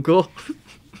to say something cool?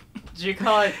 Did you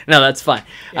call it? No, that's fine.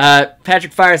 Yeah.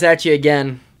 Patrick fires at you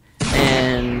again,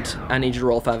 and I need you to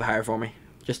roll 5 or higher for me.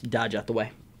 Just to dodge out the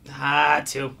way.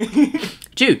 2.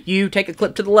 2. You take a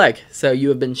clip to the leg. So you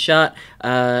have been shot.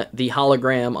 The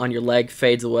hologram on your leg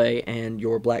fades away, and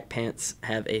your black pants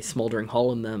have a smoldering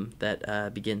hole in them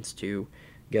that begins to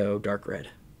go dark red.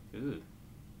 Ooh.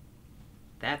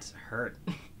 That's hurt.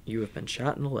 You have been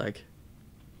shot in the leg.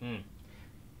 I'm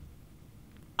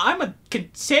gonna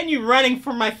continue running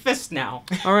for my fist now.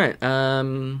 All right.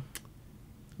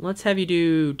 Let's have you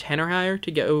do 10 or higher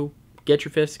to go get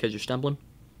your fist because you're stumbling.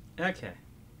 Okay.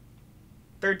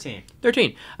 13.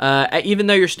 13. Even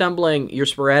though you're stumbling, your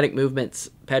sporadic movements,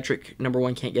 Patrick, number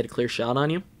 1, can't get a clear shot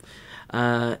on you.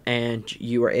 And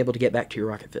you are able to get back to your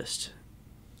rocket fist.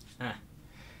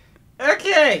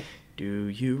 Okay. Do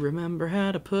you remember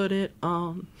how to put it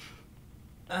on?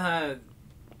 Do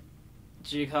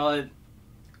you call it?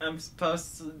 I'm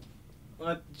supposed to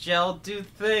let gel do the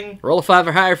thing? Roll a 5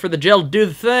 or higher for the gel to do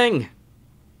the thing.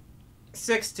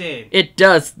 16. It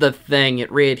does the thing.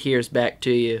 It readheres back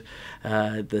to you.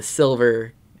 The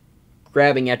silver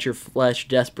grabbing at your flesh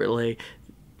desperately,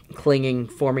 clinging,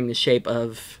 forming the shape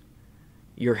of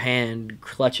your hand,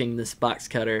 clutching this box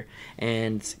cutter,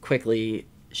 and quickly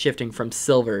shifting from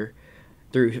silver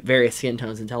through various skin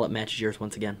tones until it matches yours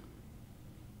once again.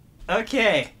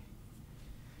 Okay.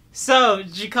 So,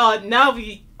 did you call it? Now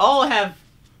we all have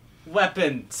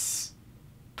weapons.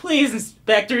 Please,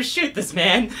 Inspector, shoot this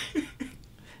man.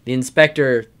 The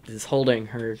inspector is holding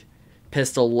her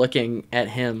pistol, looking at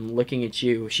him, looking at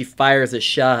you. She fires a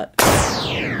shot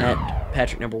at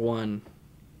Patrick number 1.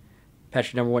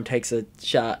 Patrick number 1 takes a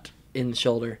shot in the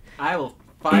shoulder. I will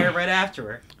fire right after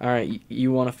her. All right,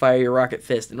 you want to fire your rocket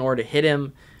fist in order to hit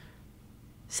him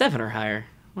 7 or higher.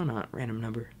 Why not? Random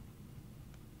number.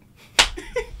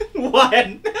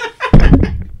 1.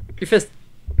 Your fist,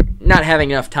 not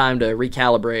having enough time to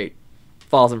recalibrate,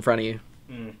 falls in front of you.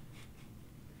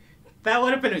 That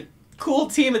would have been a cool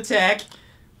team attack.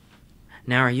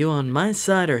 Now, are you on my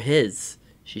side or his?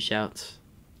 She shouts.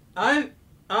 I'm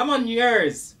on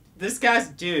yours. This guy's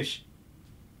a douche.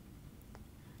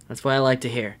 That's what I like to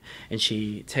hear. And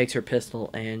she takes her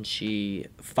pistol and she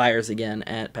fires again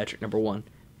at Patrick number 1.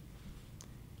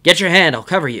 Get your hand, I'll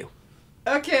cover you.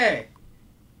 Okay.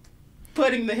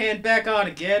 Putting the hand back on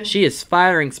again. She is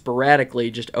firing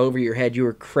sporadically just over your head. You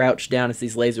are crouched down as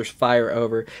these lasers fire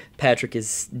over. Patrick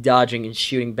is dodging and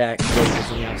shooting back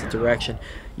lasers in the opposite direction.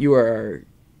 You are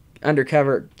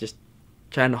undercover, just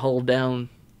trying to hold down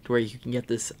to where you can get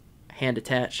this hand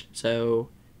attached. So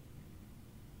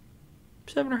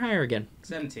 7 or higher again.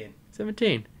 17.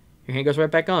 17. Your hand goes right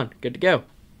back on. Good to go.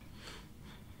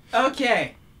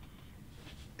 Okay.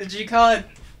 Did you call it?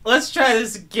 Let's try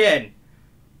this again.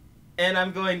 And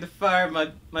I'm going to fire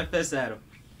my fist at him.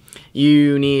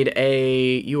 You need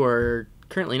a... You are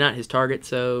currently not his target,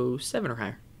 so 7 or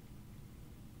higher.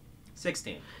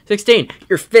 16. 16.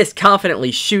 Your fist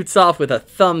confidently shoots off with a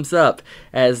thumbs up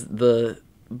as the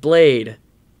blade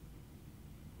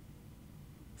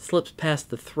slips past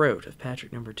the throat of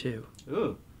Patrick number 2.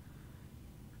 Ooh.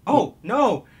 Oh,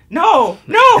 no! No!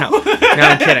 No! No,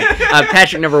 I'm kidding.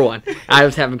 Patrick number 1. I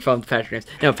was having fun with Patrick names.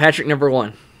 No, Patrick number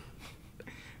 1.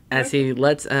 As he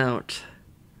lets out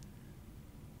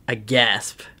a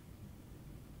gasp,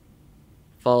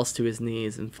 falls to his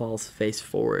knees and falls face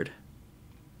forward.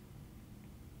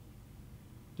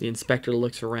 The inspector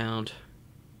looks around.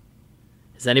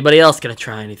 Is anybody else going to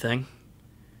try anything?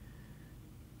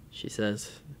 She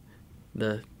says.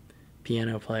 The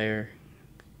piano player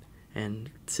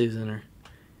and Susan are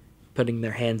putting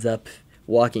their hands up,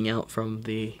 walking out from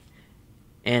the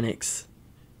annex.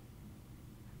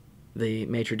 The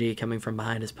maitre d' coming from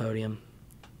behind his podium.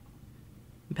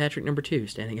 And Patrick number 2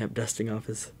 standing up, dusting off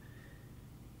his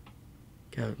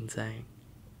coat and saying,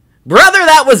 "Brother,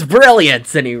 that was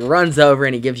brilliant!" And he runs over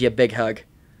and he gives you a big hug.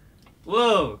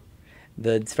 Whoa!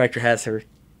 The inspector has her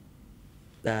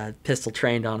pistol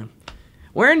trained on him.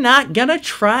 "We're not gonna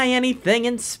try anything,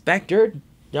 Inspector.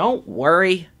 Don't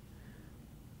worry.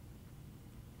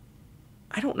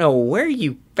 I don't know where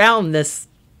you found this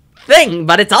thing,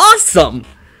 but it's awesome."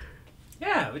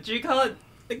 Yeah, what do you call it?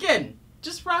 Again,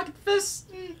 just rocket fist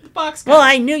and the box gun. Well,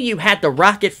 I knew you had the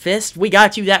rocket fist. We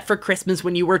got you that for Christmas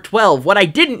when you were 12. What I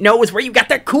didn't know was where you got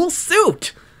that cool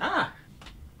suit. Ah.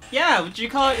 Yeah, what do you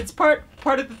call it? It's part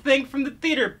of the thing from the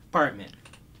theater department.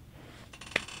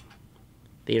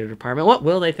 Theater department. What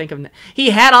will they think of that?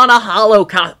 He had on a hollow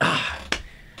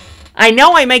I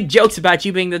know I make jokes about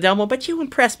you being the devil, but you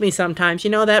impress me sometimes.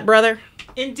 You know that, brother?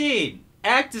 Indeed.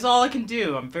 Act is all I can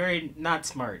do. I'm very not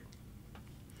smart.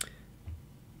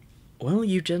 Well,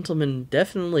 you gentlemen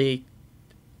definitely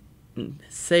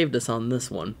saved us on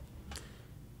this one.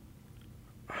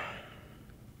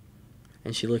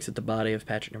 And she looks at the body of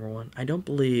Patrick number 1. I don't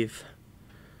believe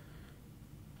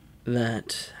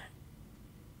that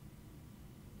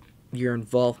your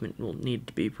involvement will need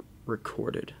to be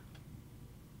recorded.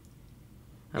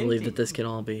 I believe that this can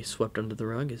all be swept under the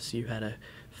rug, as you had a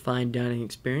fine dining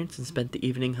experience and spent the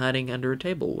evening hiding under a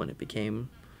table when it became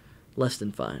less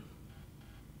than fine.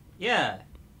 Yeah.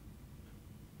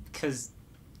 Because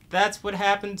that's what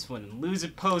happens when a loser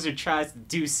poser tries to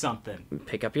do something.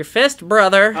 Pick up your fist,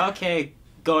 brother. Okay,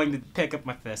 going to pick up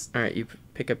my fist. All right, you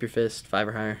pick up your fist, 5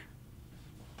 or higher.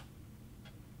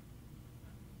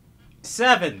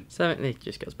 7. 7, it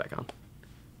just goes back on.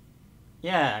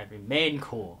 Yeah, I remain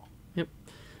cool. Yep.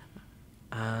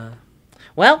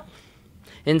 Well,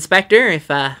 Inspector, if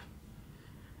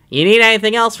you need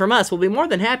anything else from us, we'll be more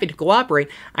than happy to cooperate.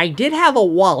 I did have a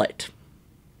wallet.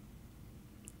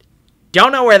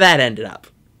 Don't know where that ended up.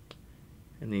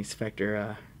 And the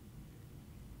inspector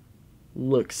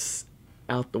looks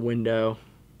out the window,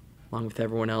 along with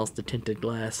everyone else, the tinted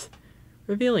glass,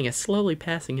 revealing a slowly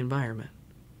passing environment.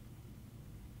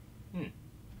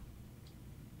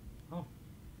 Oh.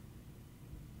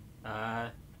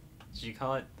 Should you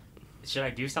call it? Should I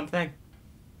do something?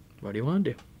 What do you want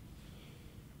to do?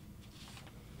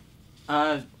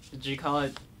 Did you call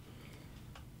it?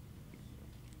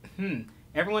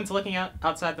 Everyone's looking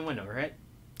outside the window, right?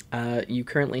 You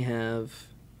currently have...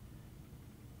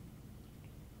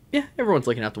 Yeah, everyone's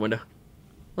looking out the window.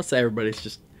 Let's say everybody's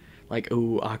just like,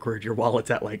 ooh, awkward, your wallet's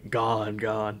at like, gone.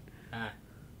 Did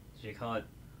you call it?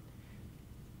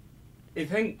 You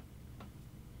think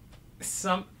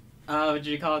would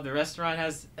you call it, the restaurant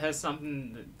has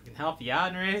something that can help you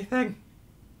out or anything?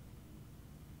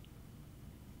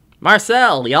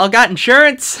 Marcel, y'all got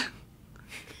insurance?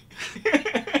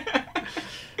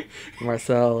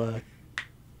 Marcel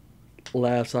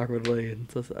laughs awkwardly and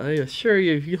says, I assure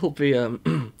you, you'll be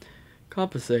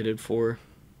compensated for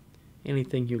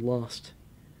anything you lost.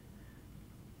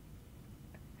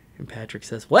 And Patrick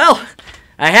says, well,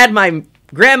 I had my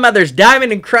grandmother's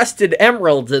diamond-encrusted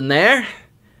emeralds in there.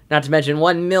 Not to mention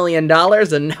 $1 million,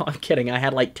 and no, I'm kidding, I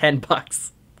had like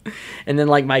 $10. And then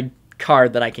like my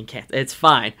card that I can cancel. It's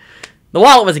fine. The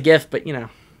wallet was a gift, but you know,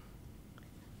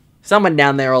 someone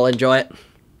down there will enjoy it.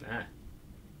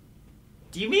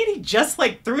 Do you mean he just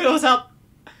like threw those out?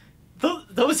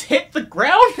 Those hit the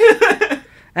ground?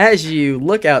 As you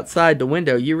look outside the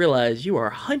window, you realize you are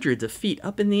hundreds of feet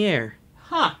up in the air.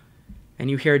 Huh. And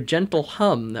you hear a gentle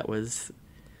hum that was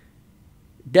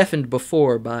deafened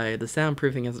before by the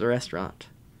soundproofing of the restaurant.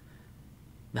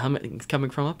 The hum is coming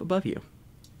from up above you.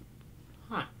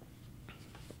 Huh.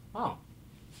 Oh.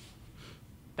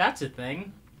 That's a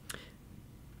thing.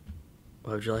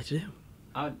 What would you like to do?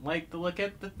 I'd like to look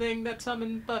at the thing that's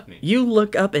humming above me. You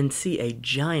look up and see a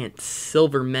giant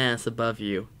silver mass above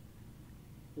you.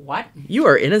 What? You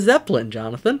are in a Zeppelin,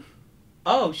 Jonathan.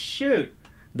 Oh, shoot.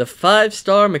 The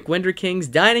 5-star McWinder King's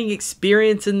dining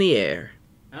experience in the air.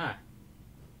 Ah.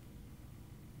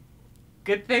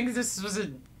 Good thing this was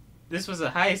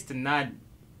a heist and not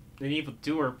an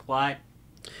evildoer plot.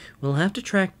 We'll have to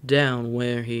track down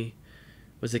where he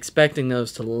was expecting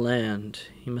those to land.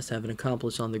 He must have an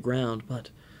accomplice on the ground, but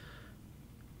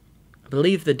I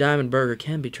believe the Diamond Burger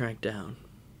can be tracked down.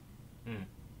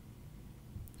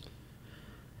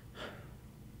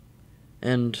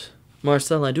 And,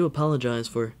 Marcel, I do apologize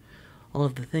for all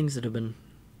of the things that have been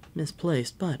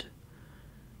misplaced, but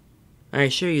I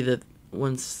assure you that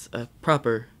once a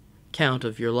proper count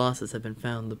of your losses have been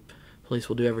found, the police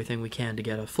will do everything we can to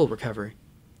get a full recovery.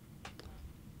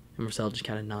 And Marcel just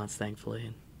kind of nods thankfully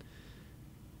and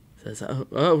says,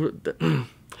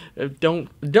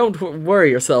 don't worry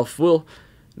yourself. We'll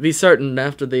be certain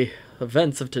after the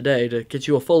events of today to get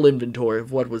you a full inventory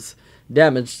of what was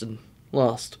damaged and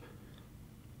lost.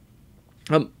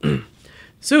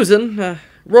 Susan,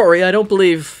 Rory, I don't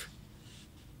believe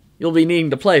you'll be needing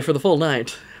to play for the full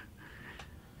night.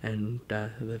 And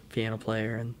the piano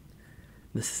player and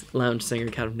this lounge singer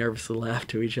kind of nervously laugh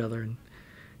to each other and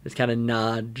just kind of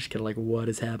nod, just kind of like, what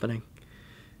is happening?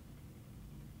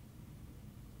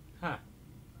 Huh.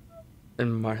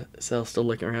 And Marcel's still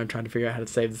looking around trying to figure out how to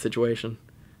save the situation.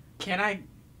 Can I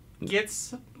get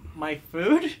my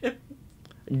food?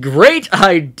 Great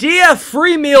idea!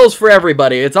 Free meals for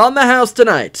everybody. It's on the house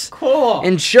tonight. Cool.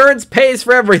 Insurance pays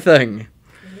for everything.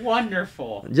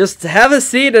 Wonderful. Just have a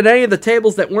seat at any of the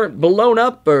tables that weren't blown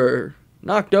up or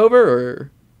knocked over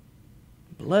or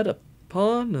bled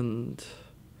upon and...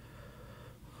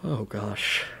 Oh,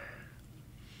 gosh.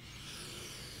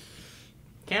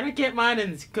 Can I get mine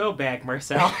and go back,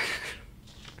 Marcel?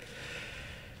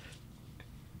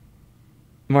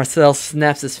 Marcel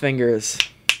snaps his fingers,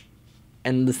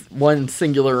 and the one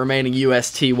singular remaining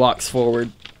UST walks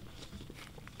forward.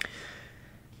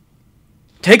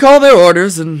 Take all their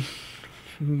orders and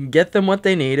get them what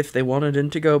they need. If they want it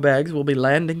in to-go bags, we'll be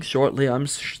landing shortly. I'm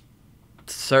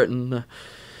certain.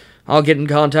 I'll get in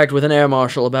contact with an air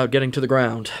marshal about getting to the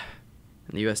ground.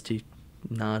 And the UST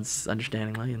nods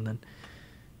understandingly and then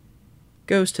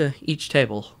goes to each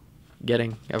table,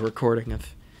 getting a recording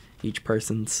of each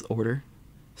person's order,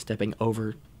 stepping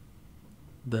over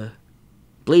the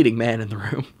bleeding man in the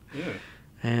room. Yeah.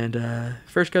 And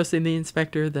first goes to the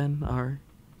inspector, then our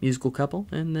musical couple,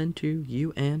 and then to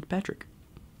you and Patrick.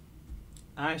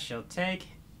 I shall take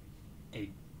a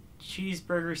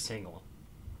cheeseburger single.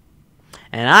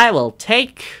 And I will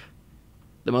take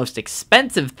the most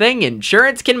expensive thing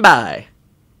insurance can buy.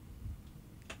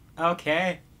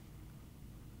 Okay.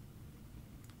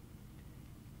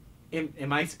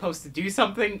 Am I supposed to do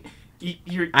something?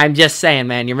 I'm just saying,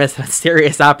 man, you're missing a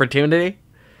serious opportunity.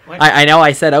 What? I know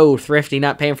I said, oh, thrifty,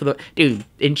 not paying for the... Dude,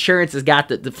 insurance has got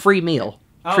the free meal.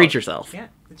 Oh, Treat yourself. Yeah.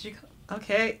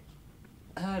 Okay.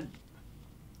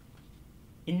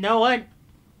 You know what?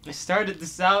 I started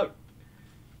this out,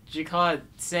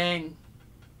 saying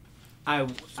I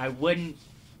wouldn't,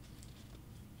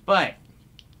 but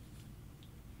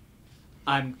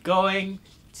I'm going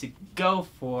to go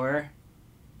for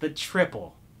the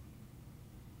triple.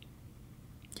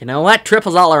 You know what?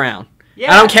 Triples all around.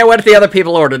 Yeah. I don't care what the other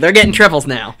people order. They're getting triples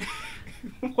now.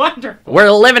 Wonderful.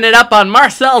 We're living it up on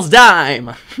Marcel's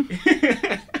dime.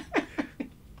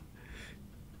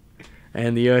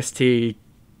 And the UST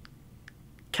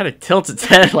kind of tilts its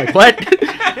head like, what?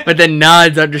 But then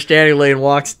nods understandingly and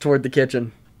walks toward the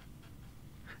kitchen.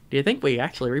 Do you think we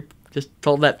actually just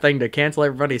told that thing to cancel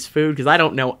everybody's food? Because I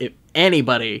don't know if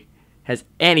anybody has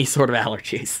any sort of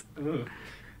allergies. Ooh.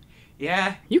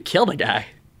 Yeah. You killed a guy.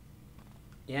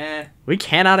 Yeah. We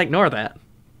cannot ignore that.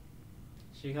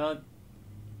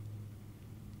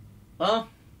 Well.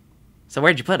 So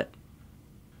where'd you put it?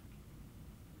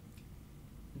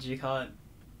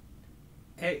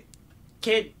 Hey,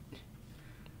 kid.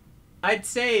 I'd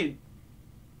say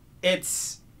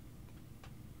it's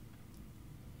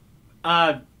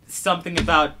something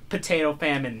about potato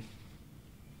famine.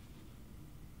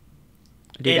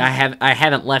 Dude, I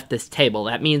haven't left this table.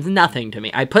 That means nothing to me.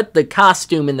 I put the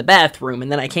costume in the bathroom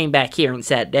and then I came back here and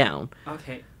sat down.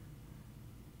 Okay.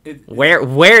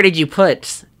 Where did you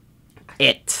put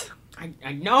it?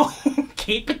 I know.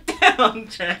 Keep it down,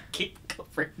 Jack. Keep it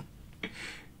covered.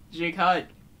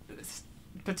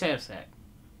 Potato sack.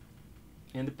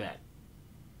 In the bed.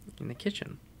 In the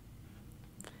kitchen.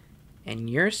 And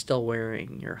you're still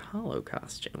wearing your hollow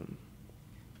costume.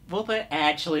 Will that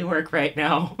actually work right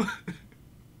now?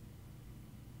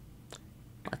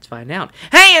 Let's find out.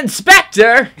 Hey,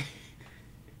 Inspector!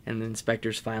 And the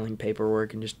inspector's filing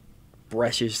paperwork and just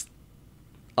brushes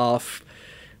off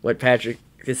what Patrick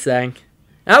is saying.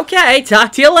 Okay,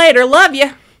 talk to you later. Love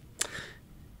you.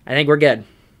 I think we're good.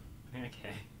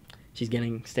 Okay. She's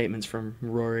getting statements from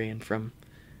Rory and from...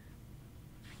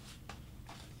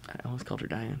 I almost called her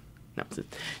Diane. No,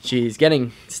 she's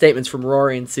getting statements from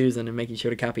Rory and Susan and making sure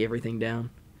to copy everything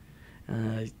down.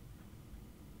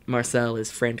 Marcel is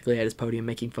frantically at his podium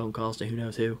making phone calls to who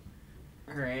knows who.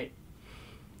 All right.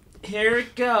 Here we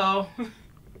go.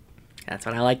 That's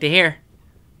what I like to hear.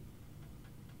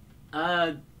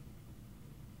 Do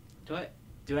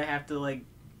I have to like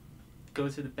go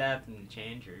to the bathroom and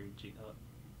change, or do you...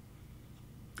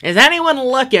 Is anyone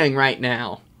looking right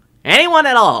now? Anyone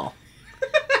at all?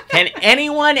 Can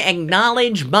anyone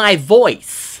acknowledge my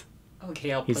voice?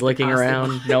 Okay, I'll He's put the looking costume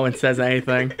around. on. No one says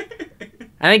anything.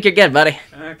 I think you're good, buddy.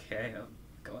 Okay, I'll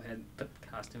go ahead and put the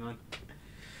costume on.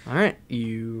 All right,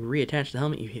 you reattach the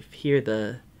helmet. You hear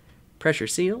the pressure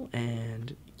seal,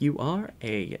 and you are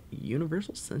a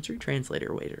universal sensory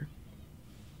translator waiter.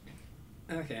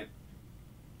 Okay.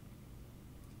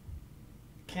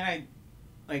 Can I,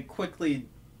 like, quickly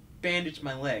bandage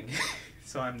my leg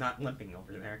so I'm not limping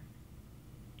over there?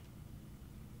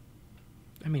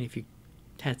 I mean, if you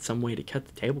had some way to cut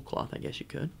the tablecloth, I guess you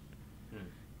could.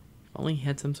 If only you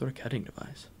had some sort of cutting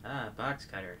device. Ah, box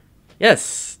cutter.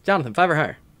 Yes, Jonathan, 5 or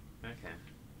higher. Okay.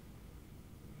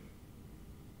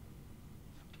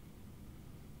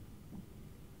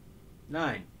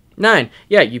 Nine. 9.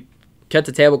 Yeah, you cut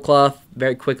the tablecloth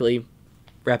very quickly,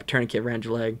 wrap a tourniquet around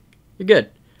your leg. You're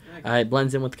good. Okay. It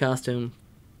blends in with the costume.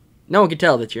 No one can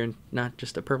tell that you're not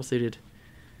just a purple-suited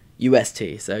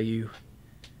UST, so you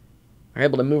are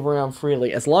able to move around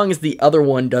freely, as long as the other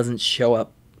one doesn't show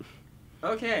up.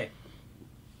 Okay.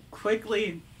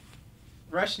 Quickly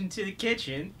rush into the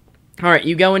kitchen. Alright,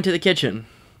 you go into the kitchen,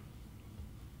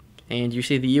 and you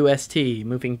see the UST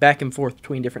moving back and forth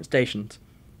between different stations.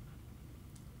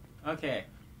 Okay.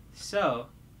 So,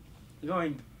 I'm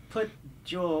going to put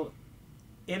Joel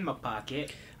in my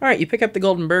pocket. Alright, you pick up the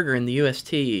golden burger in the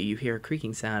UST. You hear a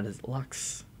creaking sound as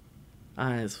Locke's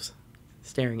eyes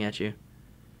staring at you.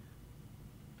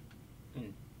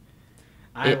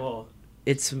 I will...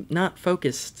 It's not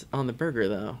focused on the burger,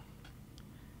 though.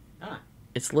 Ah.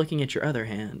 It's looking at your other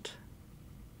hand.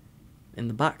 In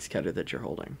the box cutter that you're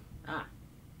holding. Ah.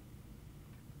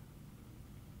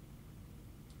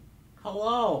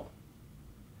 Hello.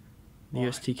 The Why?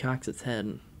 UST cocks its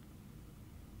head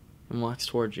and walks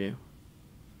towards you.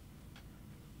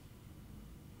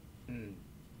 Can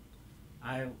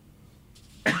I...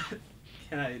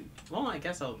 Well, I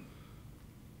guess I'll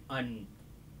unbutton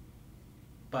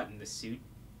the suit.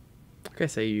 Okay,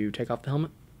 so you take off the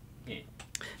helmet. Yeah.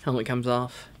 Helmet comes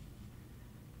off.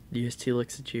 The UST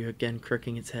looks at you again,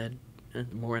 crooking its head,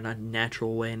 more in a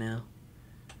natural way now,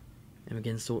 and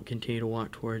begins to continue to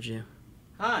walk towards you.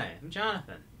 Hi, I'm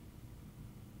Jonathan.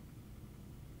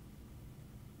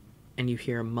 And you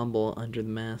hear a mumble under the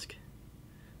mask,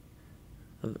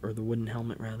 or the wooden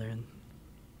helmet rather, and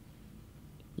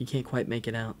you can't quite make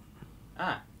it out.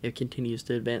 Ah. It continues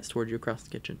to advance towards you across the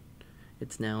kitchen.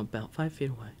 It's now about 5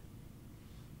 feet away.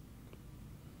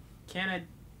 Can I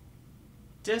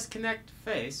disconnect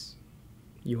the face?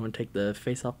 You want to take the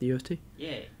face off the UST?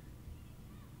 Yeah.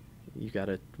 You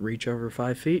gotta reach over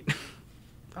 5 feet.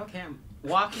 Okay, I'm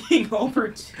walking over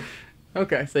to...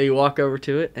 Okay, so you walk over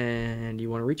to it, and you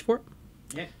want to reach for it?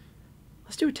 Yeah.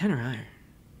 Let's do a 10 or higher.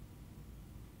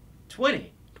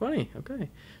 20. 20, okay.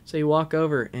 So you walk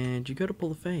over, and you go to pull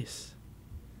the face.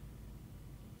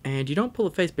 And you don't pull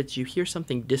the face, but you hear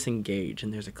something disengage,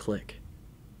 and there's a click.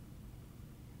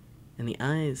 And the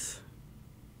eyes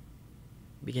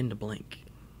begin to blink.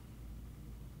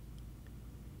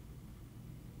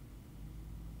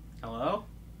 Hello?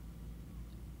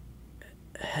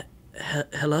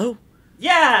 Hello?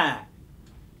 Yeah!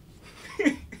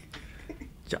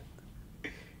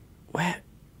 Where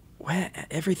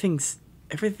everything's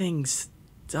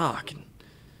dark. And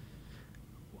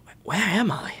where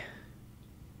am I?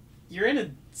 You're in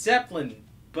a Zeppelin,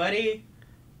 buddy.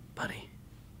 Buddy.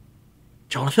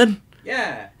 Jonathan?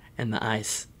 Yeah. And the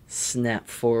eyes snap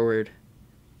forward,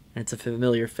 and it's a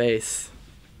familiar face.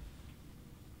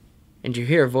 And you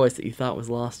hear a voice that you thought was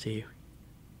lost to you.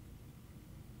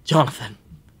 Jonathan.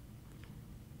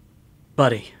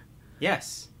 Buddy.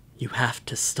 Yes. You have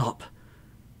to stop.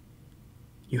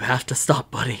 You have to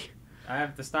stop, buddy. I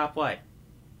have to stop what?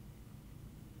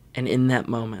 And in that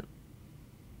moment,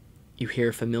 you hear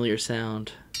a familiar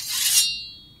sound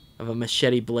of a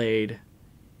machete blade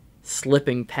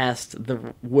slipping past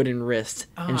the wooden wrist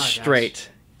and gosh. straight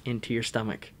into your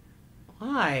stomach.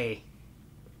 Why?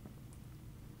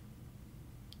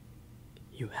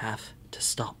 You have to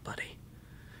stop, buddy.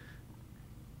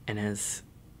 And as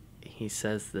he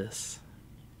says this,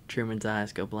 Truman's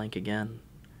eyes go blank again.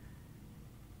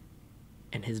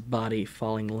 And his body,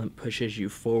 falling limp, pushes you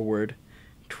forward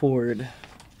toward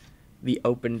the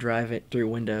open drive-through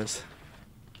windows.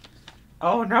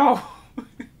 Oh no!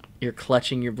 You're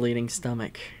clutching your bleeding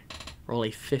stomach. Roll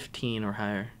a 15 or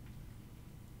higher.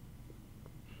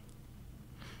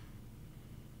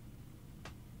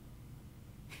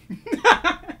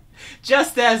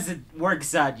 Just as it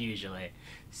works out usually.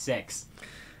 6.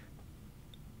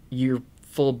 Your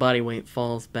full body weight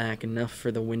falls back enough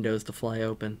for the windows to fly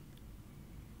open.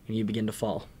 And you begin to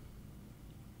fall.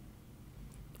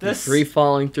 You're free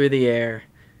falling through the air,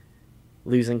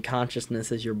 losing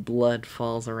consciousness as your blood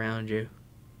falls around you.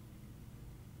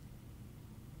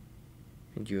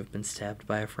 And you have been stabbed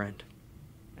by a friend.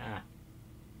 Ah.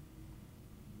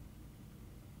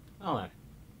 Hold on.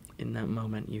 In that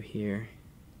moment, you hear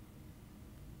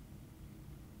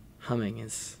humming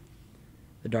as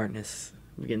the darkness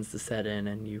begins to set in,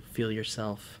 and you feel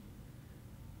yourself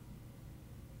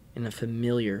in a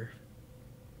familiar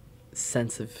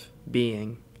sense of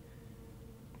being,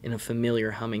 in a familiar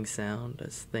humming sound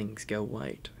as things go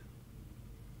white.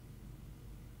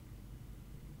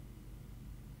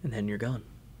 And then you're gone.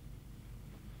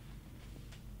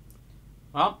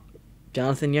 Well,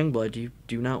 Jonathan Youngblood, you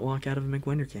do not walk out of a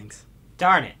McWinder King's.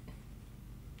 darn it.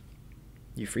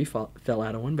 You fell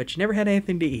out of one, but you never had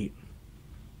anything to eat.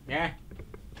 Yeah.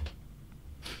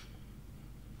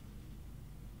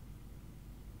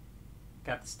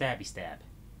 Got the stabby stab.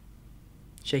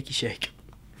 Shaky shake.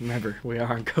 Remember, we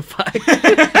are on Go 5.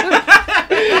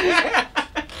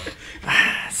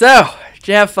 So, did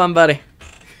you have fun, buddy?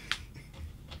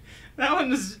 That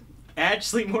one was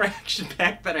actually more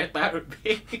action-packed than I thought it would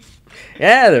be.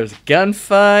 Yeah, there was a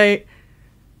gunfight.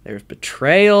 There was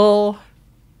betrayal.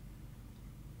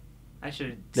 I should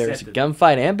have There was said a the,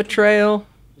 gunfight and betrayal.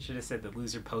 I should have said the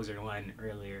loser poser one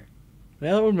earlier.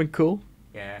 Well, that would have been cool.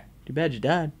 Yeah. Too bad you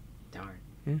died. Darn.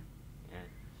 Yeah. Yeah.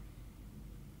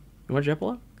 You want your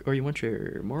epilogue? Or you want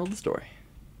your moral of the story?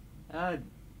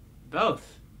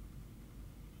 Both.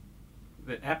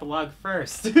 The epilogue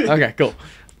first. Okay, cool.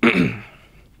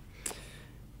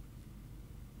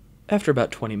 After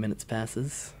about 20 minutes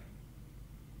passes,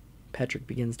 Patrick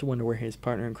begins to wonder where his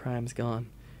partner in crime's gone,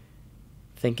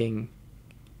 thinking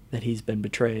that he's been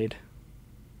betrayed.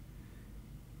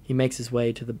 He makes his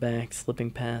way to the back,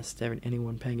 slipping past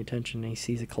anyone paying attention, and he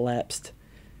sees a collapsed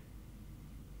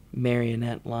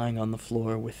marionette lying on the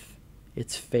floor with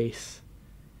its face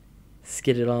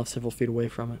skidded off several feet away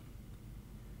from it.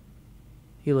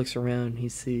 He looks around, he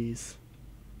sees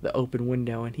the open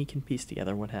window, and he can piece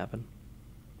together what happened.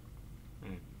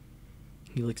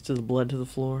 He looks to the blood to the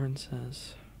floor and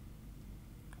says,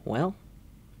 well,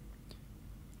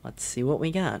 let's see what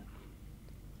we got.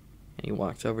 And he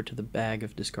walks over to the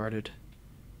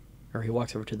he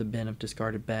walks over to the bin of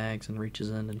discarded bags and reaches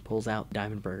in and pulls out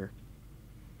Diamond Burger.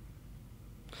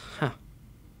 Huh.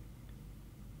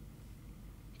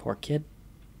 Poor kid.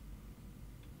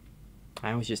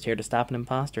 I was just here to stop an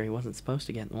imposter. He wasn't supposed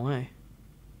to get in the way.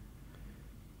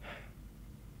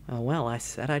 Oh, well, I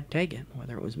said I'd take it,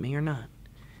 whether it was me or not.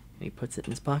 And he puts it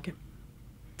in his pocket,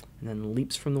 and then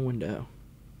leaps from the window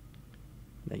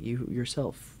that you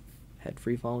yourself had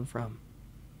free fallen from.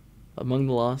 Among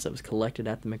the loss that was collected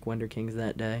at the McWinder Kings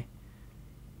that day,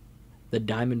 the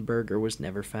Diamond Burger was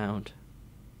never found.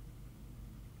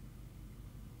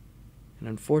 And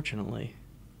unfortunately,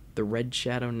 the Red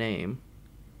Shadow name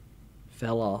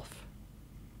fell off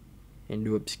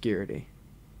into obscurity,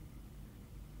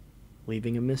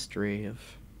 leaving a mystery of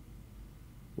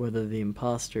whether the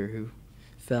imposter who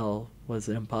fell was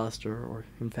an imposter or,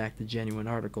 in fact, the genuine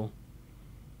article,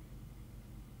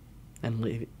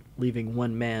 and leaving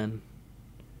one man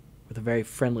with a very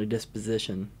friendly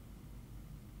disposition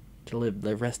to live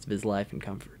the rest of his life in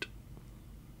comfort.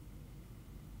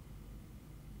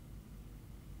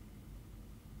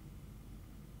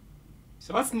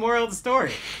 So what's the moral of the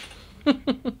story?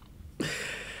 The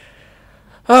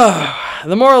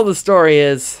moral of the story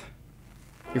is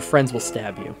your friends will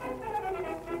stab you.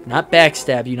 Not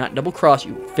backstab you, not double cross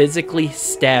you, physically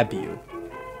stab you.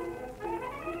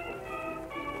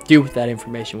 Do with that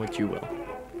information what you will.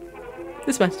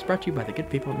 This message is brought to you by the good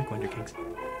people at McWinder Kings.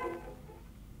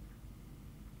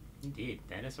 Indeed,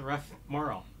 that is a rough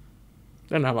moral.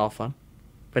 They're not all fun.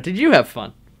 But did you have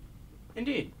fun?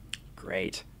 Indeed.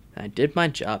 Great. I did my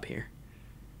job here.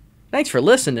 Thanks for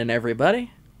listening,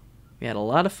 everybody. We had a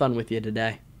lot of fun with you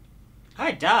today.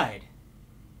 I died.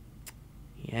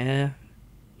 Yeah,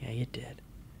 you did.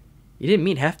 You didn't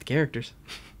meet half the characters.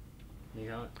 You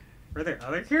call it? Were there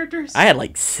other characters? I had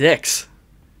like 6.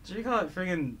 What you call it?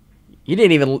 Friggin' You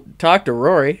didn't even talk to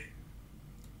Rory.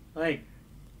 like.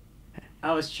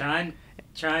 I was trying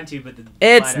to, but the.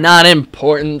 It's not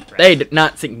important. They're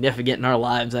not significant in our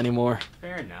lives anymore.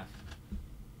 Fair enough.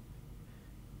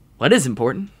 What is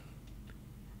important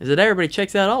is that everybody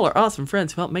checks out all our awesome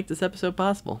friends who helped make this episode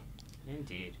possible.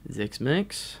 Indeed. Zix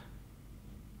Mix,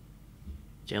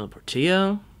 Jalen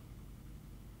Portillo,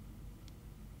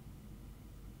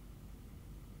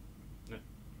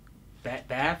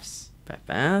 Baths. Pat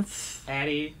Baths,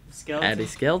 Addie Skeleton. Addie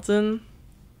Skelton.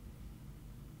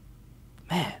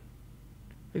 Man,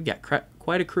 we've got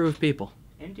quite a crew of people.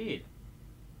 Indeed.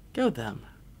 Go them.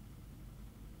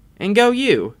 And go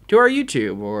you to our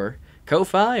YouTube or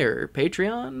Ko-Fi or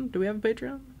Patreon. Do we have a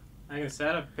Patreon? I can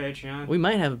set up a Patreon. We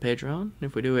might have a Patreon.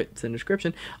 If we do, it's in the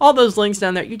description. All those links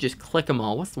down there, you just click them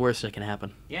all. What's the worst that can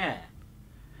happen? Yeah.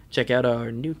 Check out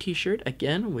our new t-shirt.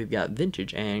 Again, we've got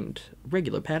vintage and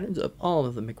regular patterns of all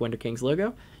of the McWinder Kings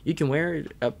logo. You can wear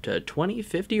up to 20,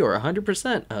 50, or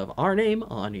 100% of our name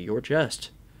on your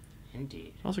chest.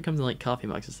 Indeed. It also comes in like coffee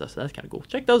mugs and stuff, so that's kind of cool.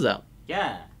 Check those out.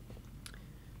 Yeah.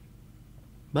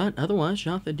 But otherwise,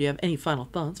 Jonathan, do you have any final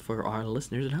thoughts for our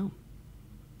listeners at home?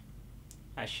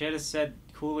 I should have said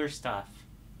cooler stuff.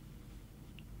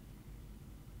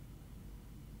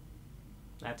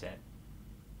 That's it.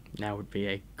 Now would be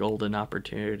a golden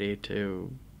opportunity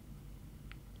to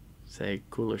say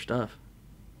cooler stuff.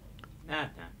 No.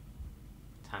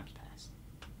 Time's passed.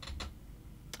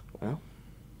 Well,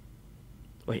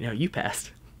 wait, no, you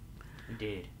passed.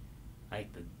 Indeed.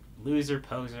 Like the loser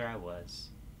poser I was.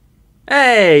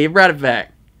 Hey, you brought it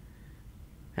back.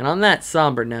 And on that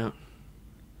somber note,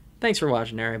 thanks for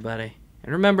watching, everybody.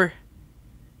 And remember,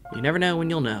 you never know when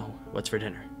you'll know what's for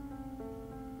dinner.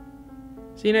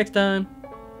 See you next time.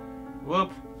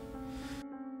 Whoop.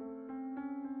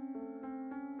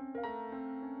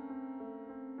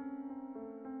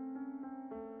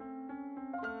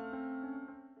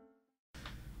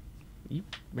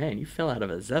 You fell out of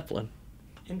a Zeppelin.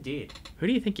 Indeed. Who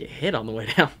do you think you hit on the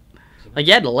way down? Like,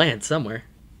 you had to land somewhere.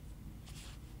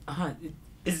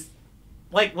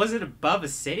 Was it above a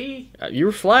city? You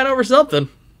were flying over something.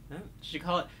 Should you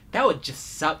call it? That would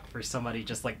just suck for somebody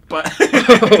just like, but.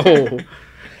 Oh.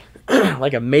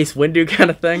 Like a Mace Windu kind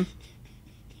of thing?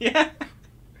 Yeah.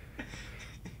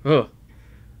 Oh.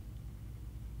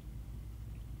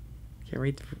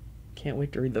 Can't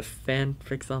wait to read the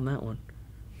fanfics on that one.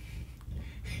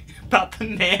 About the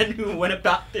man who went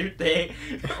about their day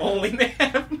only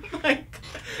man. Like.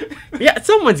 Yeah,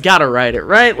 someone's got to write it,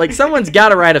 right? Like, someone's got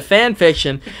to write a fan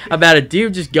fiction about a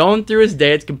dude just going through his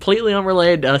day. It's completely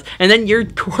unrelated to us. And then your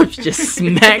corpse just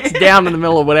smacks down in the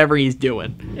middle of whatever he's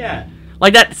doing. Yeah.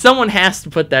 Like that, someone has to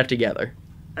put that together.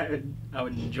 I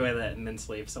would enjoy that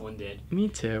immensely if someone did. Me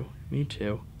too.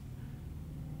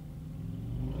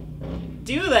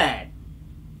 Do that!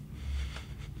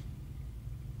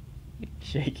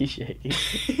 Shaky.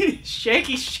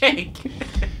 Shaky shake.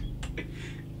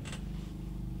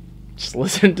 Just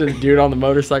listen to the dude on the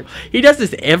motorcycle. He does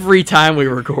this every time we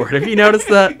record. Have you noticed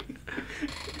that?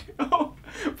 Oh,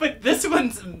 but this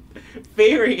one's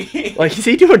very... Like, is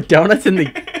he doing donuts in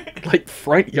the, like,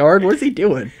 front yard? What's he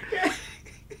doing?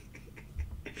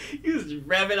 He was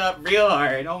revving up real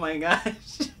hard. Oh my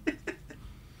gosh.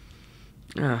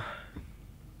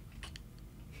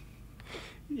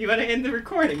 You want to end the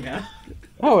recording now?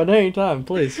 Oh, at any time,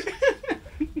 please.